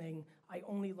listening. I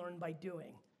only learn by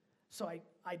doing. So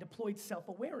I deployed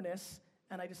self-awareness,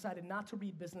 and I decided not to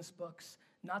read business books,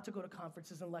 not to go to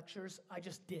conferences and lectures. I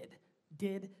just did.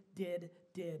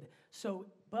 So,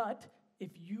 but if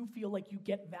you feel like you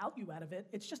get value out of it,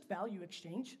 it's just value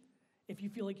exchange. If you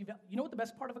feel like you know what the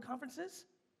best part of a conference is?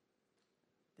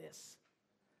 This.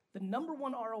 The number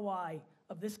one ROI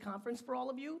of this conference for all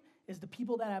of you is the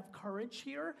people that have courage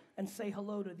here and say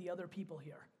hello to the other people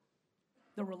here.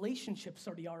 The relationships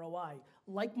are the ROI.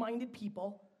 Like-minded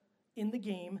people in the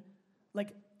game.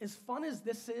 Like, as fun as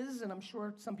this is, and I'm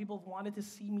sure some people have wanted to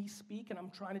see me speak, and I'm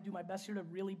trying to do my best here to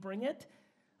really bring it,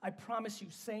 I promise you,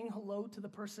 saying hello to the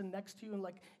person next to you, and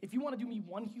like, if you want to do me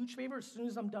one huge favor, as soon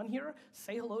as I'm done here,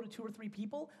 say hello to 2 or 3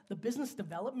 people. The business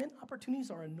development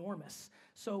opportunities are enormous.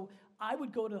 So I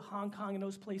would go to Hong Kong and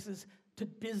those places to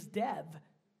biz dev,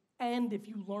 and if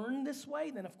you learn this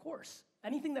way, then of course,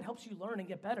 anything that helps you learn and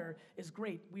get better is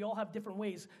great. We all have different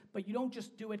ways, but you don't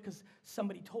just do it because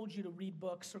somebody told you to read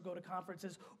books or go to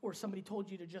conferences or somebody told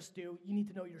you to just do. You need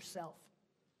to know yourself.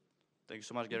 Thank you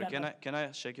so much, Gary. Can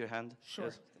I shake your hand? Sure.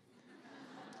 Yes.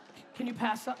 Can you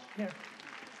pass up? Here.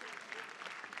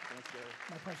 Thanks, Gary.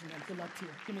 My pleasure, man. Good luck to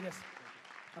you. Give me this.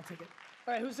 I'll take it.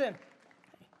 All right, who's in?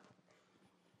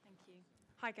 Thank you.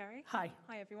 Hi, Gary. Hi.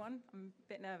 Hi, everyone. I'm a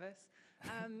bit nervous.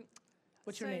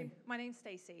 What's your name? My name's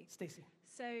Stacey. Stacey.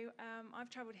 So I've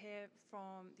travelled here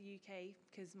from the UK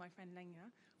because my friend Lenya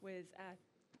was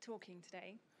talking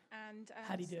today. And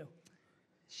How'd he do?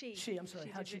 She. I'm sorry.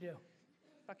 How'd she do?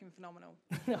 Fucking phenomenal.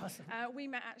 Awesome. We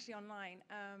met actually online.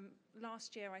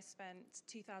 Last year I spent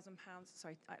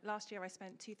 £2,000. Last year I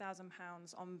spent £2,000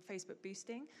 on Facebook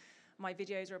boosting. My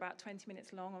videos were about 20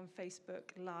 minutes long on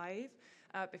Facebook Live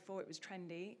before it was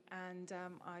trendy, and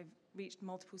I've reached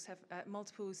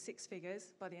multiple 6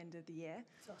 figures by the end of the year.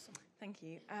 That's awesome. Thank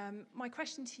you. My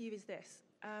question to you is this.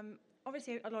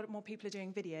 Obviously, a lot more people are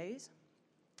doing videos,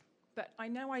 but I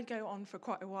know I go on for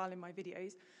quite a while in my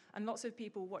videos, and lots of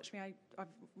people watch me. I've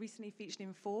recently featured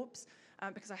in Forbes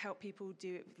because I help people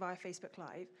do it via Facebook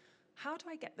Live. How do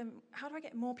I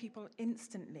get more people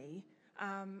instantly?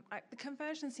 The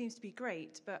conversion seems to be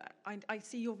great, but I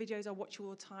see your videos, I watch you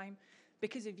all the time.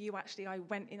 Because of you, actually, I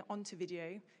went onto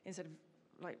video instead of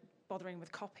like bothering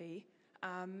with copy.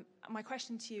 My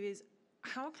question to you is,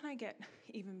 how can I get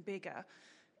even bigger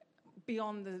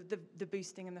beyond the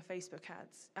boosting and the Facebook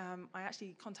ads? I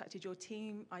actually contacted your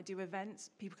team. I do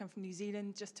events. People come from New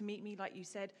Zealand just to meet me, like you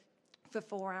said, for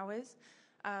 4 hours.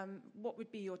 What would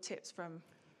be your tips from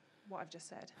what I've just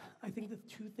said? I think the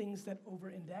 2 things that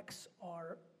over-index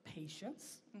are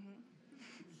patience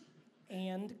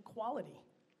and quality.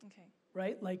 Okay.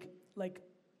 Right? Like,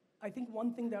 I think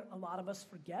one thing that a lot of us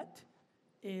forget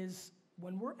is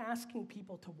when we're asking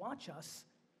people to watch us,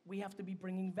 we have to be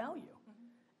bringing value.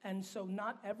 And so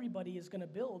not everybody is going to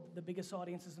build the biggest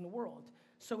audiences in the world.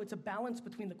 So it's a balance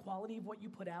between the quality of what you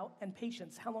put out and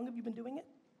patience. How long have you been doing it?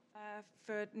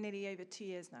 For nearly over 2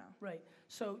 years now. Right.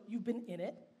 So you've been in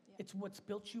it. Yeah. It's what's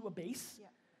built you a base. Yeah.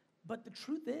 But the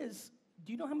truth is,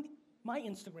 do you know how many? My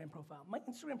Instagram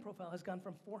profile has gone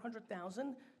from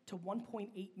 400,000 to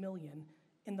 1.8 million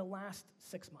in the last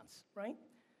 6 months, right?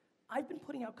 I've been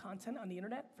putting out content on the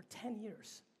internet for 10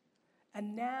 years.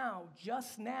 And now,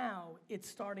 just now, it's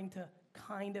starting to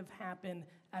kind of happen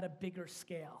at a bigger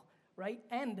scale, right?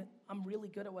 And I'm really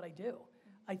good at what I do.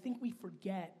 I think we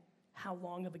forget how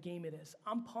long of a game it is.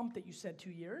 I'm pumped that you said 2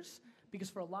 years, because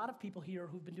for a lot of people here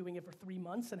who've been doing it for 3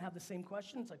 months and have the same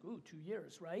question, it's like, ooh, 2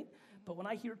 years, right? But when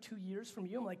I hear 2 years from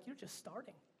you, I'm like, you're just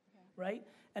starting, right?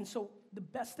 And so the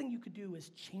best thing you could do is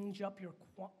change up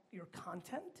your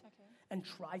content and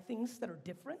try things that are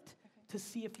different to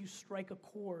see if you strike a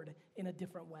chord in a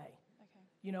different way.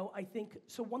 You know, I think,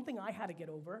 so one thing I had to get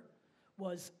over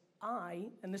was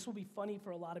and this will be funny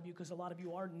for a lot of you because a lot of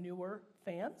you are newer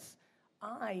fans,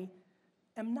 I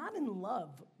am not in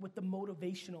love with the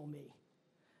motivational me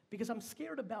because I'm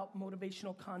scared about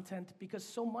motivational content because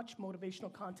so much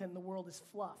motivational content in the world is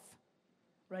fluff,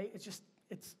 right? It's just,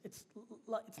 it's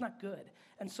not good.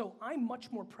 And so I'm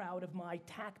much more proud of my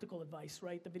tactical advice,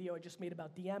 right? The video I just made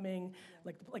about DMing,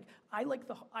 I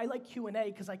like Q&A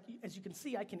because as you can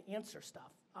see, I can answer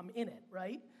stuff. I'm in it,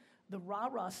 right? The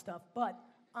rah-rah stuff, but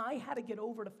I had to get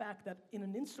over the fact that in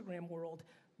an Instagram world,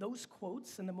 those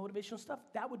quotes and the motivational stuff,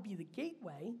 that would be the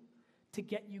gateway to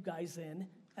get you guys in.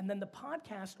 And then the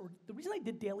podcast, or the reason I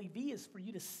did Daily V is for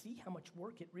you to see how much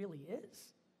work it really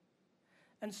is.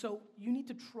 And so you need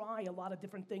to try a lot of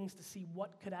different things to see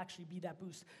what could actually be that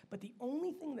boost. But the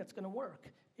only thing that's going to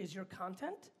work is your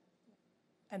content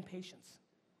and patience.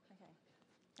 Okay.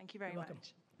 Thank you very You're welcome.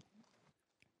 much.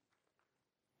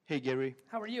 Hey Gary,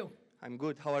 How are you? I'm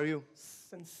good. How are you?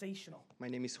 Sensational. My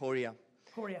name is Horia.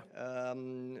 Horia.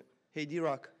 Hey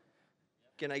D-Rock,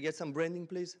 can I get some branding,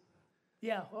 please?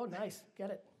 Yeah, oh, nice.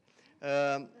 Get it.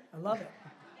 Um, I love it.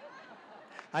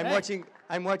 I'm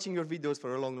Hey. watching your videos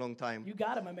for a long, long time. You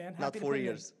got it, my man. Not Happy to 4 put you in.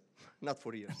 years. Not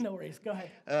 4 years. No worries. Go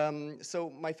ahead. So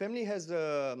my family has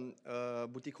a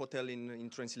boutique hotel in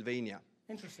Transylvania.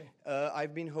 Interesting.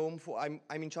 I've been home for,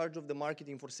 I'm in charge of the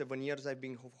marketing for 7 years. I've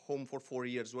been home for 4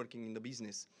 years working in the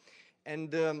business.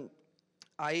 And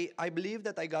I believe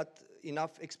that I got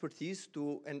enough expertise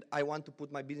and I want to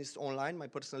put my business online, my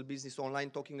personal business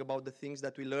online, talking about the things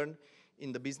that we learn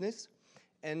in the business.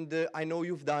 And I know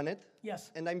you've done it.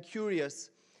 Yes. And I'm curious,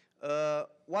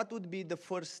 what would be the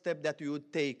first step that you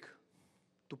would take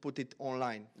to put it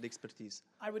online, the expertise?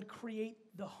 I would create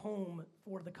the home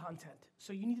for the content.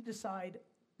 So you need to decide,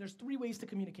 there's 3 ways to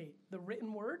communicate: the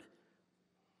written word,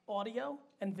 audio,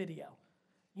 and video.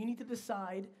 You need to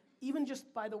decide, even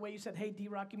just by the way you said, hey,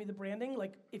 D-Rock, give me the branding,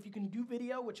 like if you can do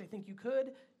video, which I think you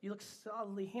could, you look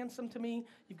solidly handsome to me,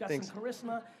 you've got Thanks. some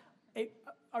charisma.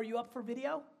 Are you up for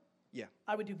video? Yeah.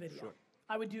 I would do video. Sure.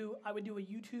 I would do a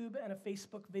YouTube and a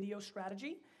Facebook video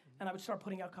strategy, and I would start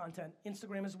putting out content.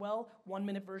 Instagram as well,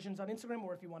 1-minute versions on Instagram,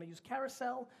 or if you want to use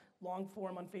carousel, long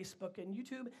form on Facebook and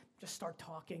YouTube, just start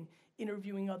talking,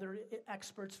 interviewing other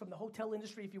experts from the hotel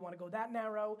industry if you want to go that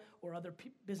narrow, or other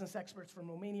business experts from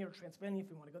Romania or Transylvania if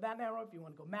you want to go that narrow, if you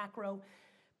want to go macro.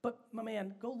 But my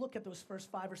man, go look at those first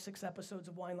 5 or 6 episodes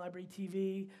of Wine Library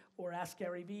TV, or Ask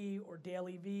Gary V, or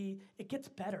Daily V. It gets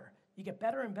better. You get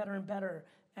better and better and better.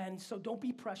 And so don't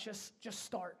be precious, just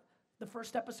start. The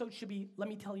first episode should be, let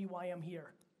me tell you why I'm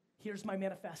here. Here's my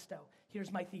manifesto.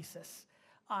 Here's my thesis.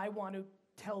 I want to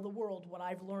tell the world what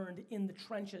I've learned in the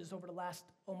trenches over the last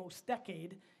almost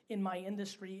decade in my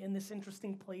industry, in this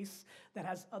interesting place that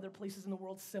has other places in the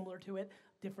world similar to it,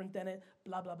 different than it,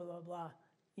 blah, blah, blah, blah, blah.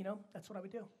 You know, that's what I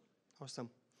would do. Awesome.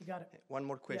 You got it. One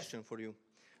more question for you.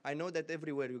 I know that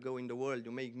everywhere you go in the world,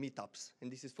 you make meetups,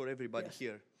 and this is for everybody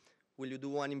here. Will you do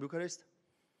one in Bucharest?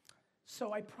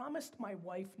 So I promised my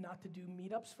wife not to do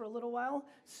meetups for a little while,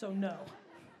 so no.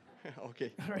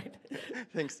 Okay. All right.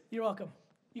 Thanks. You're welcome.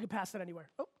 You can pass it anywhere.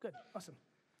 Oh, good. Awesome.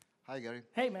 Hi, Gary.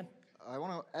 Hey, man. I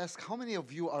want to ask, how many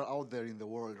of you are out there in the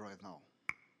world right now?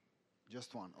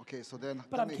 Just one. Okay, so then...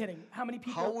 But I'm kidding. How many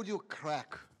people... How would you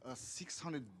crack a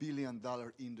 $600 billion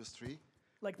industry?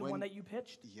 Like the one that you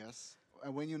pitched? Yes.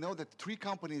 And when you know that 3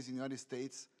 companies in the United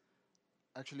States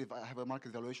actually have a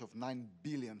market valuation of $9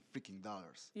 billion freaking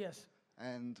dollars. Yes.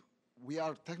 And we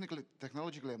are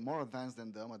technologically more advanced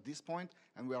than them at this point,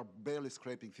 and we are barely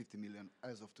scraping 50 million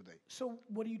as of today. So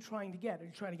what are you trying to get? Are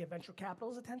you trying to get venture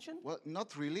capital's attention? Well,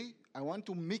 not really. I want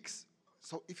to mix.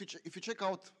 So if you check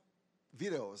out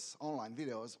videos, online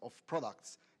videos of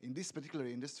products in this particular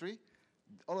industry,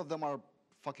 all of them are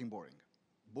fucking boring.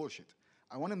 Bullshit.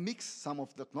 I want to mix some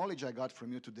of the knowledge I got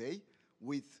from you today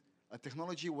with a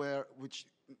technology which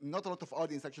not a lot of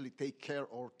audience actually take care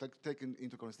or take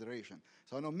into consideration.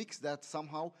 So I want to mix that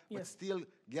somehow, but still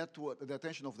get to the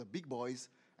attention of the big boys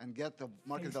and get the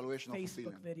market valuation of $1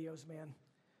 billion. Facebook videos, man.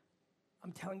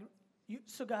 I'm telling you.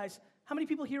 So guys, how many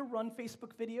people here run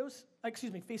Facebook videos?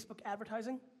 Excuse me, Facebook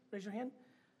advertising? Raise your hand.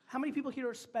 How many people here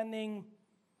are spending,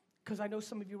 because I know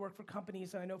some of you work for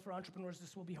companies, and I know for entrepreneurs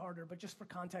this will be harder, but just for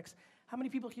context, how many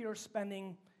people here are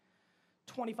spending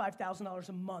 $25,000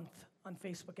 a month on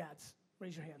Facebook ads?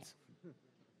 Raise your hands.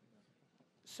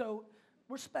 So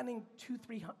we're spending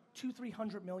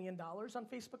 $200-300 million on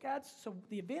Facebook ads. So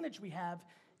the advantage we have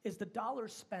is the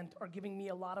dollars spent are giving me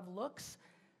a lot of looks.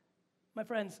 My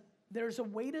friends, there's a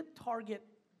way to target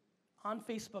on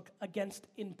Facebook against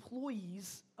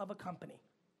employees of a company.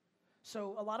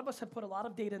 So a lot of us have put a lot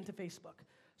of data into Facebook.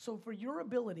 So for your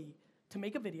ability to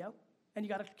make a video, and you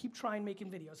got to keep trying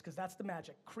making videos because that's the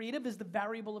magic. Creative is the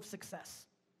variable of success.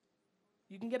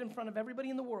 You can get in front of everybody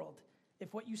in the world.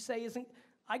 If what you say isn't,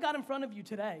 I got in front of you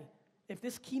today. If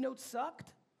this keynote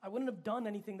sucked, I wouldn't have done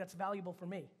anything that's valuable for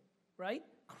me, right?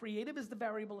 Creative is the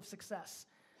variable of success.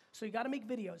 So you got to make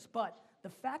videos, but the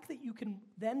fact that you can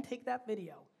then take that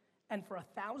video and for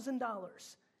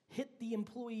 $1,000 hit the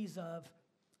employees of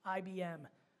IBM,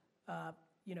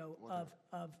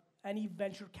 of any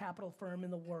venture capital firm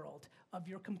in the world, of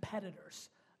your competitors,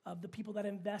 of the people that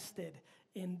invested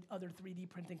in other 3D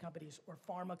printing companies or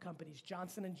pharma companies,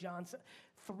 Johnson & Johnson,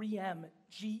 3M,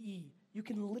 GE. You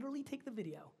can literally take the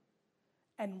video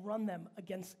and run them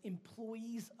against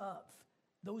employees of.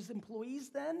 Those employees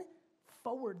then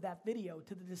forward that video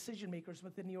to the decision makers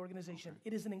within the organization.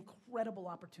 It is an incredible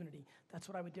opportunity. That's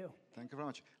what I would do. Thank you very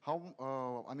much. How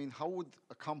would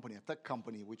a company, a tech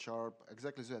company, which are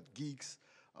exactly that, geeks,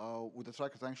 would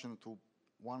attract attention to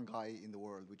one guy in the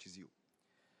world, which is you?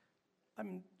 I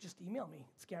mean, just email me.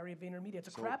 It's Gary at VaynerMedia. It's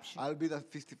a crapshoot. I'll be the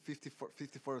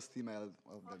 51st email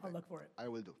of that guy. I'll look for it. I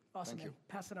will do. Awesome, Thank you.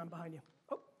 Pass it on behind you.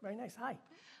 Oh, very nice. Hi.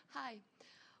 Hi.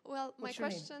 Well, What's your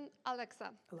my question, Alexa.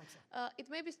 Alexa. It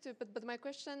may be stupid, but my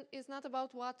question is not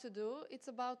about what to do. It's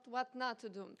about what not to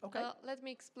do. Okay. Let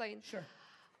me explain. Sure.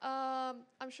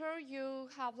 I'm sure you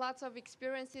have lots of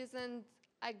experiences, and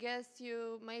I guess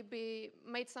you maybe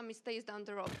made some mistakes down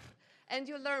the road, and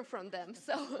you learn from them.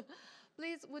 So,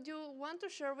 please, would you want to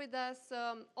share with us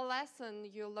a lesson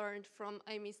you learned from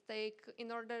a mistake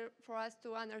in order for us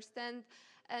to understand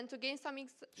and to gain some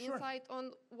insight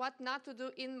on what not to do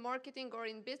in marketing or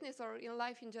in business or in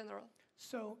life in general?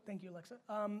 So, thank you, Alexa.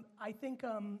 I think,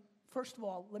 first of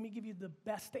all, let me give you the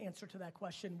best answer to that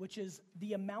question, which is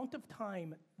the amount of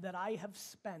time that I have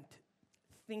spent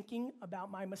thinking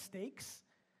about my mistakes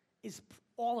is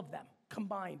all of them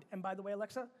combined. And by the way,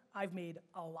 Alexa, I've made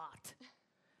a lot.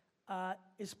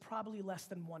 Is probably less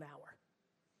than 1 hour.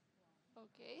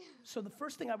 Okay. So the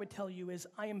first thing I would tell you is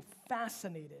I am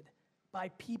fascinated by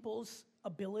people's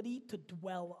ability to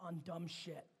dwell on dumb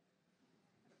shit.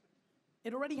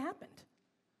 It already happened.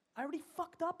 I already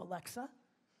fucked up, Alexa.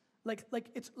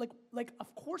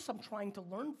 Of course I'm trying to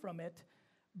learn from it,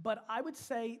 but I would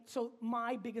say, so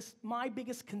my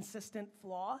biggest consistent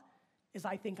flaw is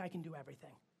I think I can do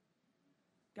everything.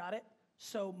 Got it?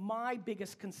 So my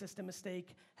biggest consistent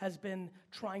mistake has been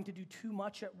trying to do too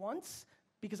much at once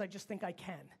because I just think I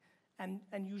can.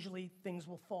 And usually things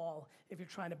will fall if you're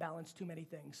trying to balance too many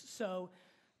things. So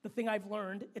the thing I've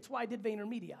learned, it's why I did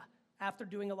VaynerMedia. After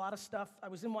doing a lot of stuff, I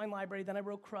was in Wine Library, then I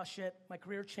wrote Crush It, my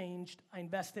career changed, I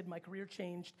invested, my career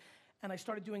changed, and I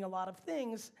started doing a lot of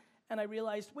things, and I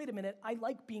realized, wait a minute, I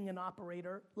like being an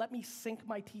operator. Let me sink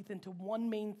my teeth into one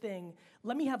main thing.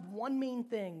 Let me have one main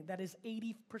thing that is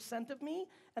 80% of me,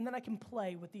 and then I can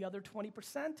play with the other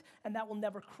 20%, and that will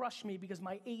never crush me because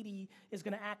my 80 is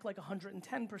gonna act like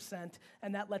 110%,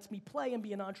 and that lets me play and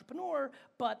be an entrepreneur,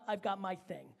 but I've got my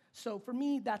thing. So for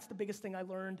me, that's the biggest thing I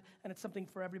learned, and it's something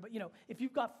for everybody. You know, if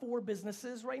you've got 4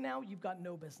 businesses right now, you've got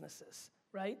no businesses,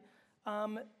 right?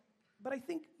 But I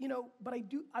think,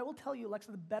 I will tell you,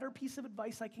 Alexa, the better piece of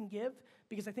advice I can give,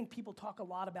 because I think people talk a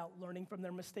lot about learning from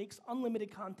their mistakes, unlimited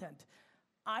content.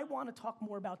 I want to talk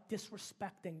more about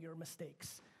disrespecting your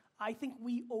mistakes. I think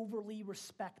we overly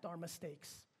respect our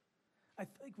mistakes. I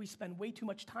think we spend way too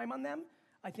much time on them.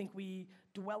 I think we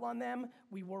dwell on them.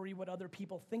 We worry what other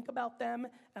people think about them.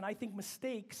 And I think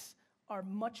mistakes are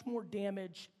much more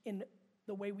damage in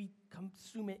the way we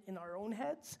consume it in our own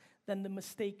heads than the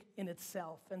mistake in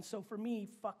itself. And so for me,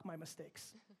 fuck my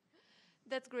mistakes.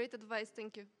 That's great advice,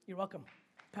 thank you. You're welcome.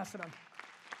 Pass it on.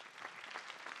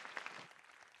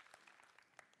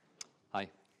 Hi.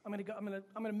 I'm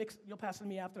gonna mix, you'll pass it to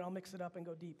me after, I'll mix it up and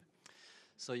go deep.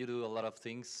 So you do a lot of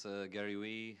things, Gary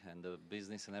Vee and the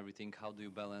business and everything. How do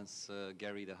you balance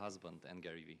Gary the husband and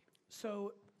Gary Vee?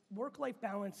 So work-life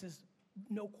balance is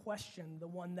no question the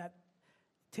one that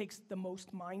takes the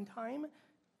most mind time.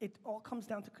 It all comes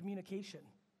down to communication,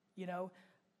 you know?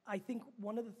 I think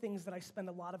one of the things that I spend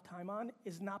a lot of time on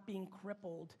is not being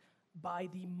crippled by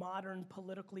the modern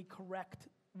politically correct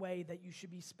way that you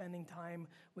should be spending time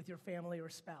with your family or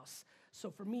spouse. So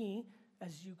for me,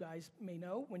 as you guys may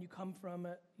know, when you come from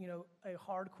a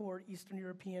hardcore Eastern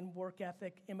European work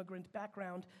ethic immigrant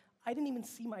background, I didn't even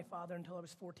see my father until I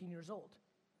was 14 years old.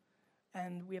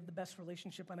 And we have the best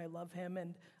relationship and I love him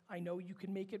and I know you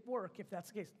can make it work if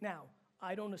that's the case. Now,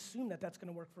 I don't assume that that's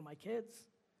gonna work for my kids.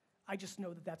 I just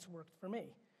know that that's worked for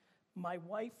me. My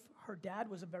wife, her dad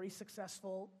was a very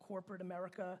successful corporate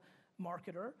America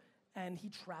marketer and he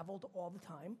traveled all the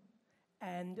time.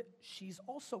 And she's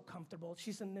also comfortable.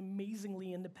 She's an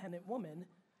amazingly independent woman.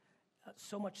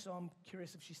 So much so I'm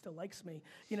curious if she still likes me.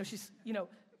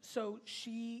 So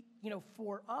she,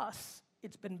 for us,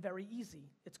 it's been very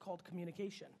easy. It's called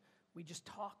communication. We just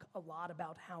talk a lot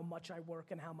about how much I work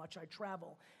and how much I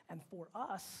travel. And for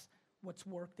us, what's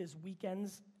worked is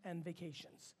weekends and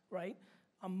vacations, right?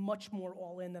 I'm much more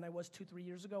all in than I was 2-3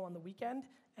 years ago on the weekend,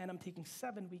 and I'm taking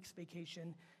 7 weeks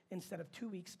vacation instead of 2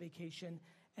 weeks vacation.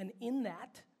 And in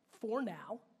that, for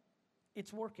now,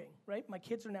 it's working, right? My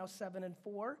kids are now 7 and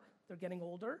 4. They're getting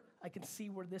older. I can see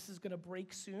where this is going to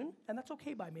break soon, and that's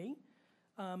okay by me.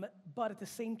 But at the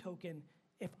same token,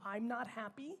 if I'm not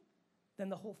happy, then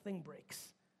the whole thing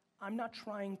breaks. I'm not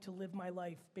trying to live my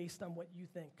life based on what you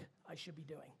think I should be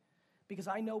doing. Because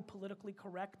I know politically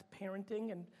correct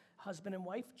parenting and husband and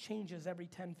wife changes every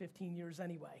 10, 15 years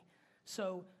anyway.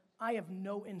 So I have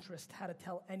no interest how to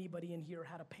tell anybody in here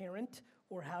how to parent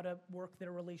or how to work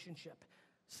their relationship.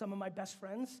 Some of my best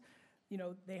friends,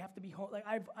 they have to be home. Like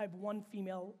I've one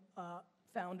female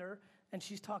founder, and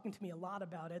she's talking to me a lot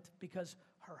about it because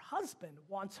her husband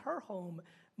wants her home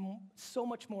so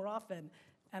much more often.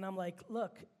 And I'm like,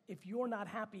 look, if you're not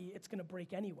happy, it's going to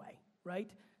break anyway, right?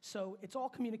 So it's all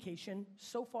communication.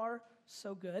 So far,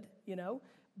 so good,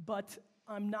 But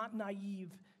I'm not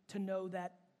naive to know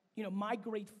that, my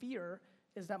great fear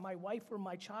is that my wife or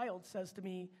my child says to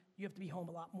me, you have to be home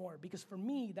a lot more. Because for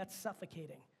me, that's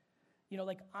suffocating.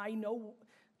 I know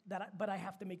that, but I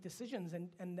have to make decisions,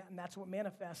 and that's what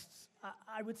manifests.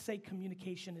 I would say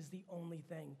communication is the only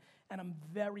thing. And I'm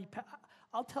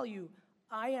I'll tell you,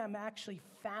 I am actually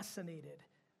fascinated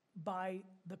by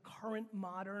the current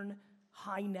modern,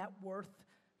 high net worth,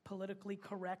 politically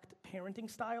correct parenting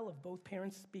style of both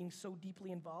parents being so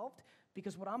deeply involved,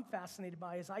 because what I'm fascinated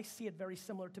by is I see it very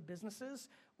similar to businesses,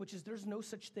 which is there's no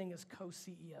such thing as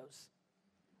co-CEOs.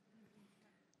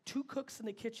 2 cooks in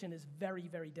the kitchen is very,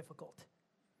 very difficult.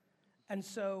 And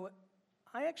so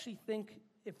I actually think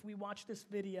if we watch this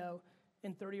video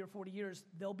in 30 or 40 years,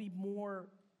 there'll be more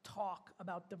talk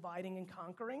about dividing and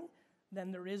conquering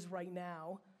than there is right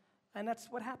now. And that's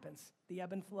what happens, the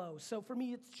ebb and flow. So for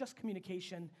me, it's just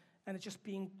communication, and it's just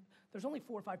there's only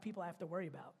 4 or 5 people I have to worry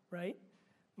about, right?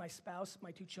 My spouse,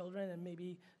 my 2 children, and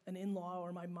maybe an in-law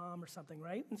or my mom or something,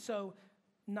 right? And so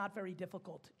not very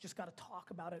difficult, just got to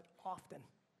talk about it often.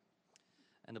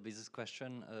 And a business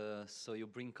question, so you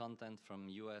bring content from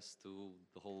US to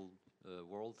the whole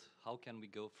world. How can we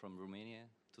go from Romania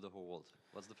to the whole world?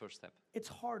 What's the first step? It's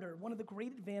harder. One of the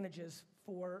great advantages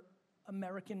for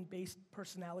American-based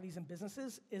personalities and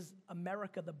businesses is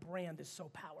America, the brand, is so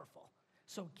powerful.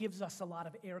 So it gives us a lot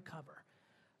of air cover.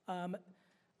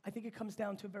 I think it comes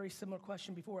down to a very similar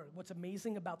question before. What's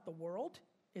amazing about the world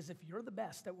is if you're the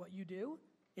best at what you do,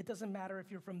 it doesn't matter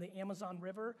if you're from the Amazon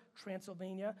River,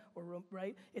 Transylvania, or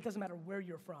right? It doesn't matter where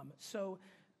you're from. So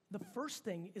the first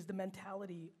thing is the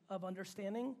mentality of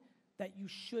understanding that you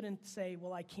shouldn't say,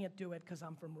 well, I can't do it because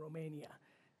I'm from Romania.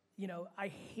 I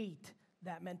hate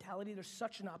that mentality. There's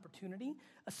such an opportunity,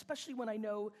 especially when I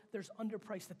know there's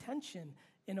underpriced attention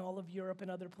in all of Europe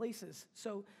and other places.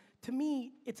 So to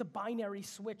me, it's a binary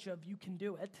switch of you can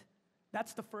do it.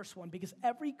 That's the first one, because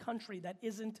every country that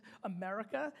isn't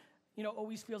America,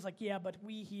 always feels like, yeah, but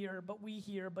we here, but we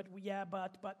here, but we, yeah,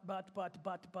 but.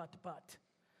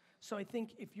 So I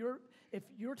think if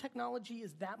your technology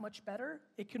is that much better,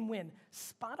 it can win.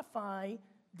 Spotify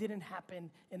didn't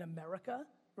happen in America,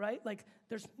 right? Like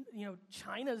there's,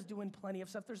 China's doing plenty of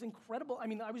stuff. There's incredible,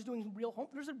 I was doing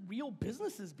there's real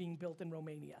businesses being built in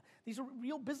Romania. These are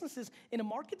real businesses in a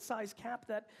market size cap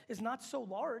that is not so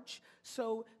large.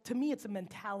 So to me, it's a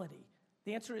mentality.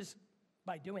 The answer is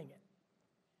by doing it.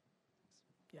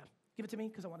 Yeah, give it to me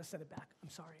because I want to send it back. I'm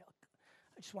sorry.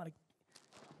 I just want to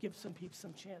give some people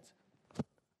some chance.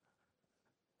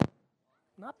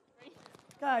 Not,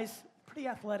 guys, pretty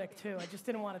athletic too. I just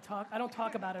didn't want to talk. I don't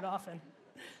talk about it often.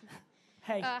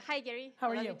 Hey. Hi, Gary. How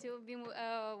are I you? love you too. Been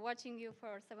watching you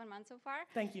for 7 months so far.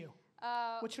 Thank you.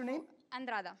 What's your name?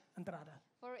 Andrada. Andrada.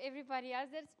 For everybody else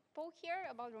that spoke here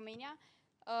about Romania,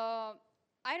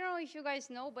 I don't know if you guys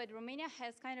know, but Romania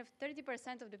has kind of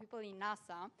 30% of the people in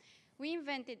NASA. We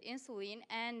invented insulin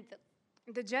and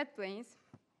the jet planes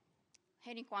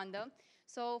here in Coanda.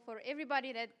 So for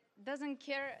everybody that doesn't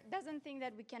think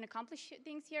that we can accomplish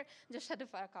things here, just shut the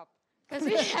fuck up, because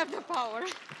we have the power.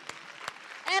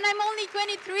 And I'm only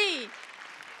 23.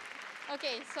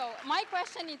 Okay, so my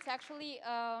question is actually,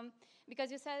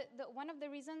 because you said that one of the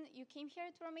reasons you came here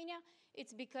to Romania,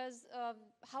 it's because of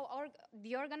how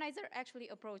the organizer actually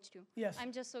approached you. Yes.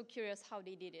 I'm just so curious how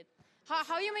they did it.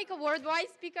 How you make a worldwide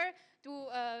speaker to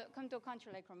come to a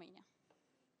country like Romania?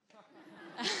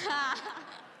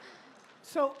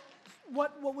 So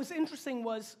what was interesting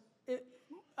was,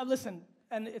 listen,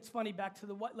 And it's funny, back to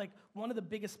the what, like one of the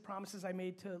biggest promises I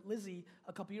made to Lizzie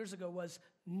a couple years ago was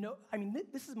no, I mean,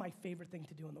 this is my favorite thing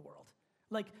to do in the world.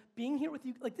 Like being here with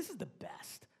you, like this is the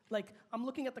best. Like I'm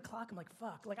looking at the clock, I'm like,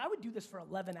 fuck, like I would do this for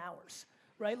 11 hours,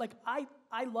 right? Like I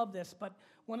love this, but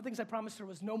one of the things I promised her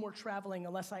was no more traveling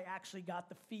unless I actually got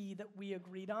the fee that we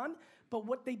agreed on. But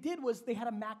what they did was they had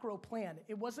a macro plan.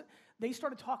 It wasn't, they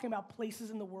started talking about places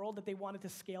in the world that they wanted to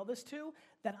scale this to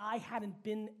that I hadn't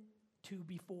been to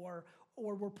before,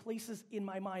 or were places in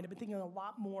my mind. I've been thinking a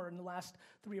lot more in the last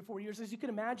 3 or 4 years. As you can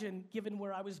imagine, given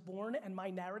where I was born and my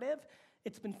narrative,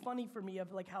 it's been funny for me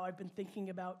of like how I've been thinking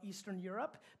about Eastern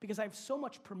Europe, because I have so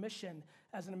much permission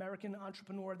as an American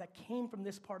entrepreneur that came from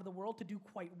this part of the world to do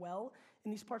quite well in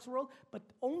these parts of the world, but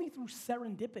only through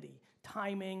serendipity,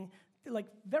 timing, like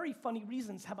very funny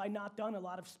reasons have I not done a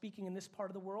lot of speaking in this part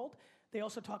of the world. They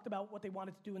also talked about what they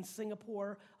wanted to do in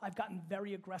Singapore. I've gotten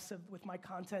very aggressive with my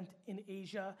content in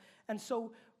Asia. And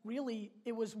so really,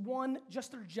 it was one,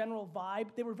 just their general vibe.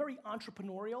 They were very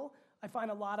entrepreneurial. I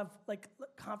find a lot of like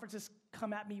conferences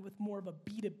come at me with more of a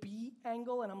B2B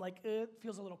angle, and I'm like, it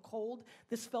feels a little cold.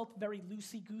 This felt very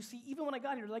loosey-goosey. Even when I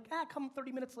got here, like, come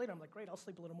 30 minutes later. I'm like, great, I'll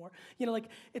sleep a little more. You know, like,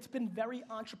 it's been very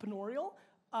entrepreneurial.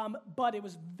 But it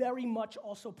was very much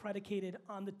also predicated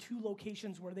on the 2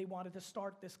 locations where they wanted to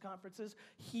start this conferences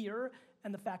here,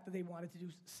 and the fact that they wanted to do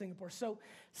Singapore. So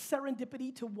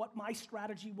serendipity to what my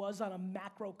strategy was on a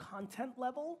macro content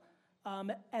level,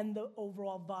 and the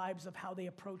overall vibes of how they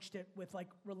approached it with like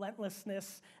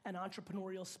relentlessness and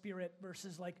entrepreneurial spirit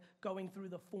versus like going through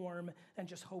the form and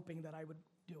just hoping that I would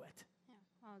do it. Yeah,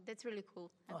 oh, that's really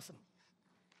cool. Awesome.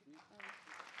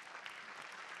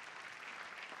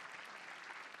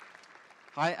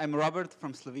 Hi, I'm Robert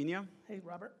from Slovenia. Hey,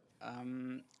 Robert.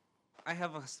 I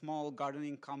have a small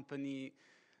gardening company,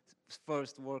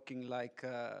 first working like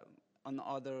on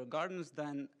other gardens,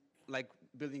 then like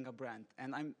building a brand.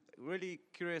 And I'm really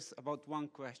curious about one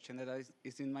question that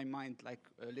is in my mind, like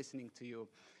listening to you.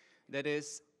 That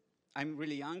is, I'm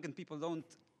really young and people don't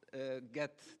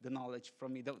get the knowledge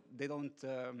from me. They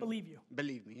don't believe you.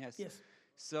 Believe me, yes. Yes.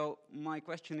 So my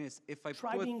question is, if I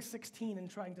try being 16 and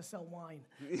trying to sell wine.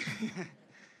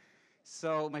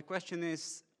 So my question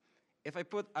is, if I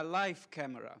put a live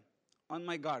camera on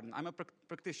my garden, I'm a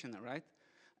practitioner, right?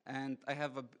 And I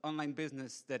have an online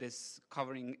business that is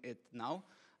covering it now.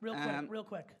 Real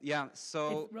quick. Yeah,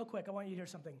 so... Real quick, I want you to hear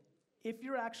something. If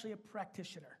you're actually a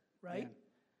practitioner, right?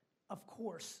 Yeah. Of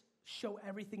course, show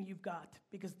everything you've got,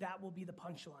 because that will be the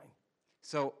punchline.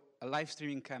 So a live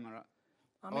streaming camera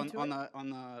on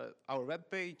our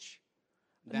webpage?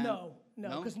 No,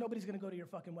 because nobody's going to go to your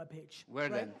fucking webpage. Where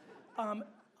right? then?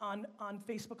 On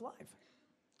Facebook Live.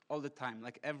 All the time,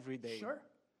 like every day? Sure.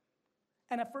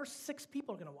 And at first, 6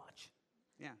 people are going to watch.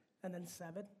 Yeah. And then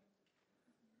 7,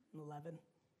 11.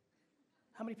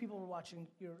 How many people were watching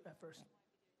your at first?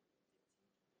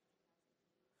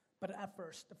 But at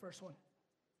first, the first one.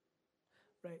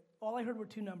 Right. All I heard were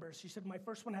 2 numbers. She said my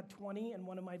first one had 20 and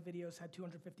one of my videos had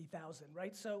 250,000,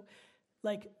 right? So,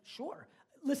 like, sure.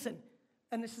 Listen,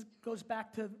 and goes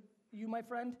back to you, my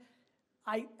friend.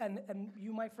 And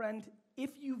you, my friend, if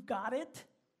you've got it,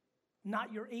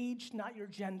 not your age, not your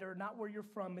gender, not where you're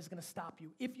from is going to stop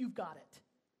you. If you've got it.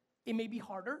 It may be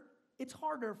harder. It's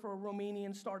harder for a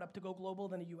Romanian startup to go global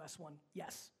than a US one.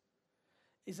 Yes.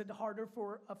 Is it harder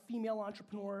for a female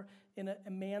entrepreneur in a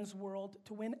man's world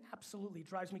to win? Absolutely. It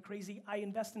drives me crazy. I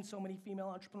invest in so many female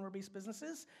entrepreneur-based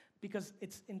businesses because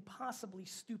it's impossibly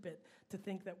stupid to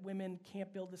think that women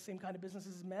can't build the same kind of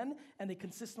businesses as men, and they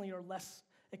consistently are less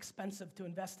expensive to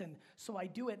invest in. So I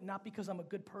do it not because I'm a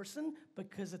good person, but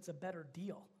because it's a better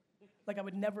deal. Like I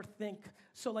would never think.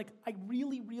 So like I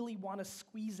really, really want to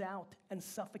squeeze out and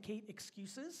suffocate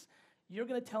excuses. You're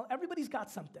going to tell, everybody's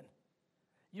got something.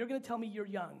 You're going to tell me you're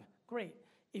young. Great.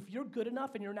 If you're good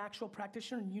enough and you're an actual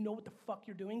practitioner and you know what the fuck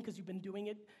you're doing because you've been doing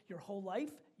it your whole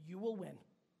life, you will win.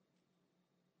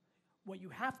 What you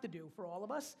have to do for all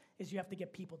of us is you have to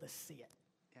get people to see it.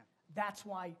 Yeah. That's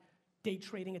why day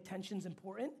trading attention is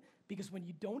important, because when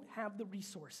you don't have the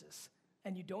resources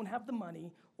and you don't have the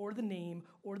money or the name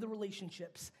or the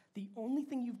relationships, the only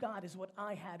thing you've got is what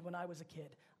I had when I was a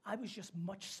kid. I was just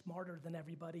much smarter than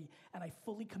everybody, and I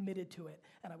fully committed to it,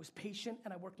 and I was patient,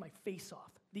 and I worked my face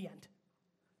off. The end.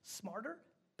 Smarter,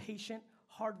 patient,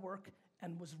 hard work,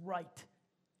 and was right,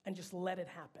 and just let it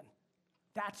happen.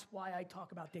 That's why I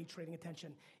talk about day trading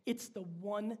attention. It's the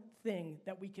one thing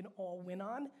that we can all win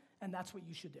on, and that's what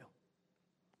you should do.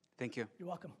 Thank you. You're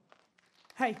welcome.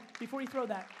 Hey, before you throw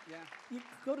that, you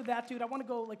go to that dude. I want to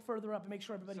go like further up and make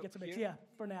sure everybody gets a mix. Yeah,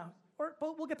 for now. Or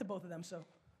we'll get to both of them, so.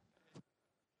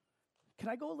 Can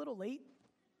I go a little late?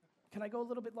 Can I go a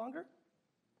little bit longer?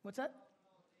 What's that?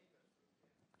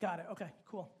 Got it. Okay,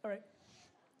 cool. All right.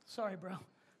 Sorry, bro.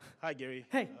 Hi, Gary.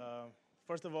 Hey.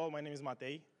 First of all, my name is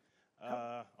Matei.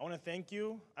 I want to thank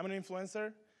you. I'm an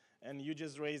influencer, and you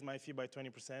just raised my fee by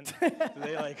 20%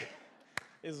 today. Like,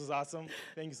 this was awesome.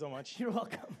 Thank you so much. You're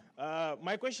welcome.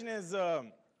 My question is,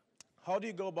 how do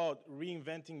you go about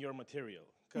reinventing your material?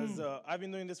 Because I've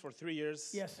been doing this for 3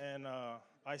 years. Yes. And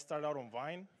I started out on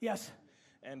Vine. Yes.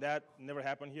 And that never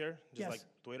happened here, just Yes. like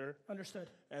Twitter. Understood.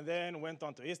 And then went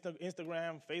on to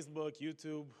Instagram, Facebook,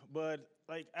 YouTube. But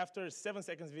like after 7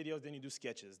 seconds videos, then you do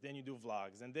sketches, then you do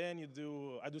vlogs, and then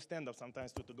I do stand-up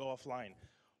sometimes too, to go offline.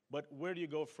 But where do you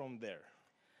go from there?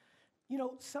 You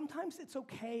know, sometimes it's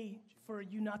okay for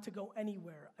you not to go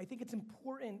anywhere. I think it's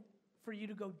important for you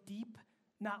to go deep,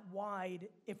 not wide,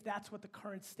 if that's what the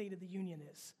current state of the union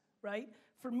is, right?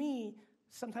 For me,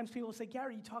 sometimes people will say,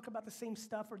 Gary, you talk about the same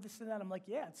stuff or this and that. I'm like,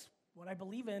 yeah, it's what I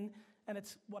believe in, and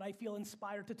it's what I feel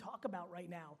inspired to talk about right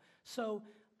now. So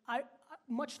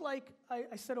much like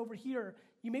I said over here,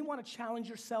 you may want to challenge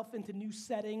yourself into new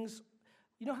settings.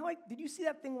 You know how did you see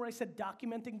that thing where I said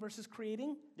documenting versus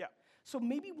creating? Yeah. So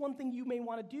maybe one thing you may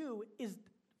want to do is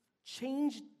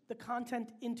change the content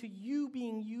into you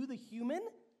being you, the human,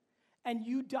 and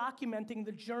you documenting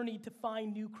the journey to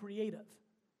find new creative.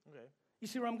 Okay. You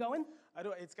see where I'm going? I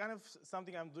do. It's kind of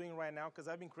something I'm doing right now because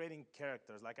I've been creating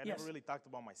characters. Like I Yes. never really talked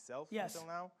about myself Yes. until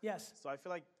now. Yes. So I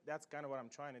feel like that's kind of what I'm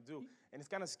trying to do, and it's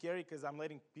kind of scary because I'm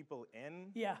letting people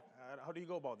in. Yeah. How do you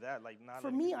go about that? Like not. For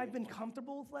letting me, people I've in? been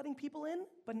comfortable with letting people in,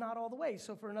 but not all the way.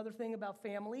 So for another thing about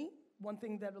family, one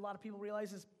thing that a lot of people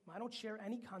realize is I don't share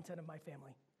any content of my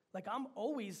family. Like I'm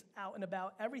always out and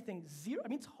about, everything, zero. I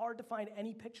mean, it's hard to find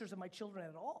any pictures of my children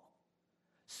at all.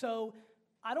 So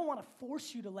I don't want to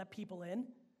force you to let people in.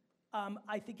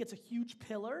 I think it's a huge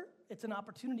pillar. It's an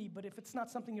opportunity, but if it's not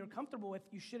something you're comfortable with,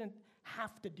 you shouldn't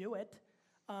have to do it.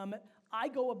 I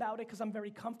go about it because I'm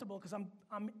very comfortable, because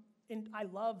I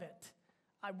love it.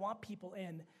 I want people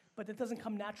in, but it doesn't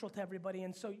come natural to everybody,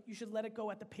 and so you should let it go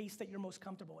at the pace that you're most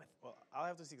comfortable with. Well, I'll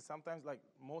have to see. Sometimes, like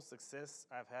most success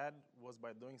I've had was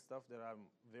by doing stuff that I'm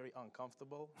very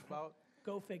uncomfortable about.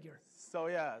 Go figure. So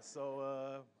yeah,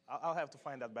 I'll have to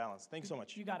find that balance. Thanks so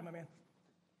much. You got it, my man.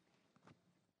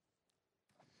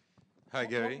 Hi,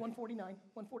 Gary. 149,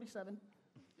 147.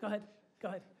 Go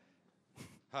ahead.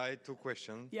 Hi, 2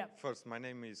 questions. Yeah. First, my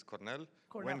name is Cornel.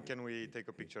 Cornel. When can we take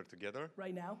a picture together?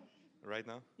 Right now. Right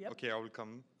now? Yep. Okay, I will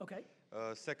come. Okay.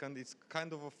 Second, it's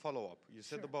kind of a follow-up. You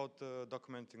said Sure. about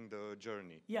documenting the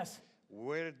journey. Yes.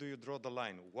 Where do you draw the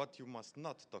line? What you must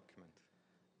not document?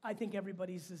 I think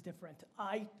everybody's is different.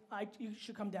 You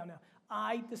should come down now.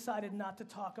 I decided not to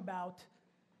talk about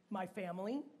my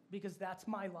family because that's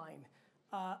my line.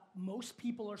 Most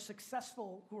people are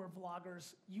successful who are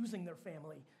vloggers using their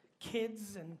family.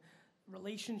 Kids and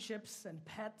relationships and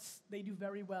pets, they do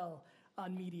very well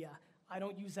on media. I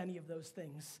don't use any of those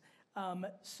things.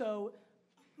 So,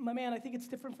 my man, I think it's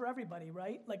different for everybody,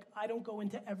 right? Like, I don't go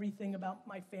into everything about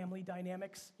my family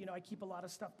dynamics. You know, I keep a lot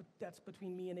of stuff that's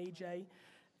between me and AJ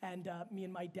and me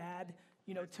and my dad,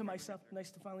 you know, to myself.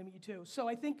 Nice to finally meet you too. So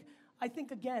I think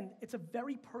again, it's a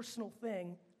very personal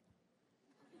thing.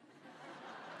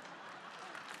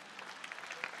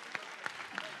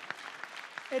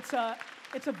 It's a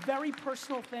very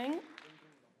personal thing.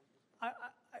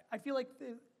 I feel like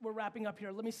we're wrapping up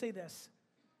here. Let me say this.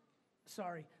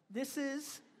 Sorry. This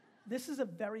is a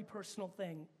very personal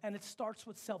thing, and it starts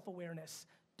with self-awareness.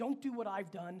 Don't do what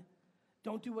I've done.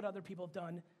 Don't do what other people have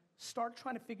done. Start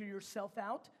trying to figure yourself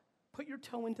out. Put your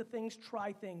toe into things.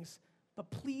 Try things. But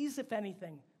please, if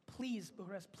anything, please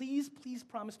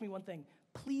promise me one thing.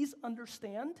 Please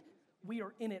understand we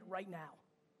are in it right now.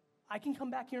 I can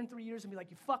come back here in 3 years and be like,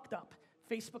 you fucked up.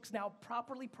 Facebook's now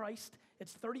properly priced.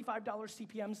 It's $35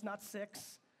 CPMs, not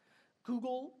 $6.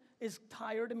 Google is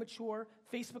tired and mature.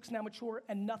 Facebook's now mature,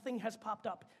 and nothing has popped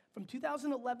up. From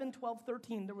 2011, 12,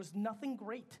 13, there was nothing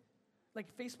great. Like,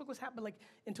 Facebook was happening, like,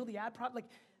 until the ad product, like,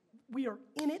 we are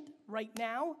in it right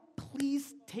now.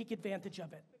 Please take advantage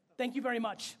of it. Thank you very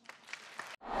much.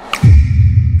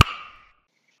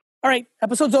 All right,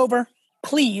 episode's over.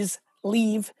 Please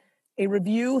leave a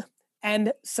review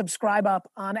and subscribe up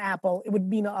on Apple. It would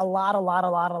mean a lot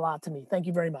to me. Thank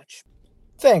you very much.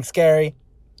 Thanks, Gary.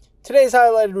 Today's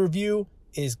highlighted review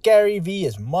is Gary V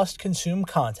is must-consume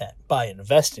content by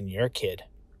Invest in Your Kid.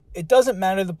 It doesn't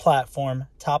matter the platform,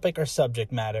 topic, or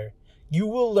subject matter. You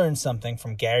will learn something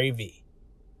from Gary V.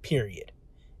 Period.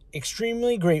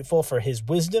 Extremely grateful for his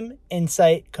wisdom,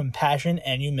 insight, compassion,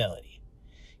 and humility.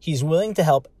 He's willing to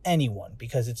help anyone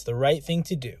because it's the right thing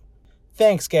to do.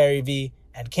 Thanks, Gary V,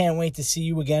 and can't wait to see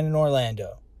you again in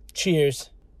Orlando. Cheers.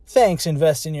 Thanks,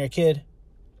 Invest in Your Kid.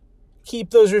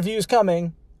 Keep those reviews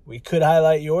coming. We could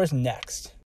highlight yours next.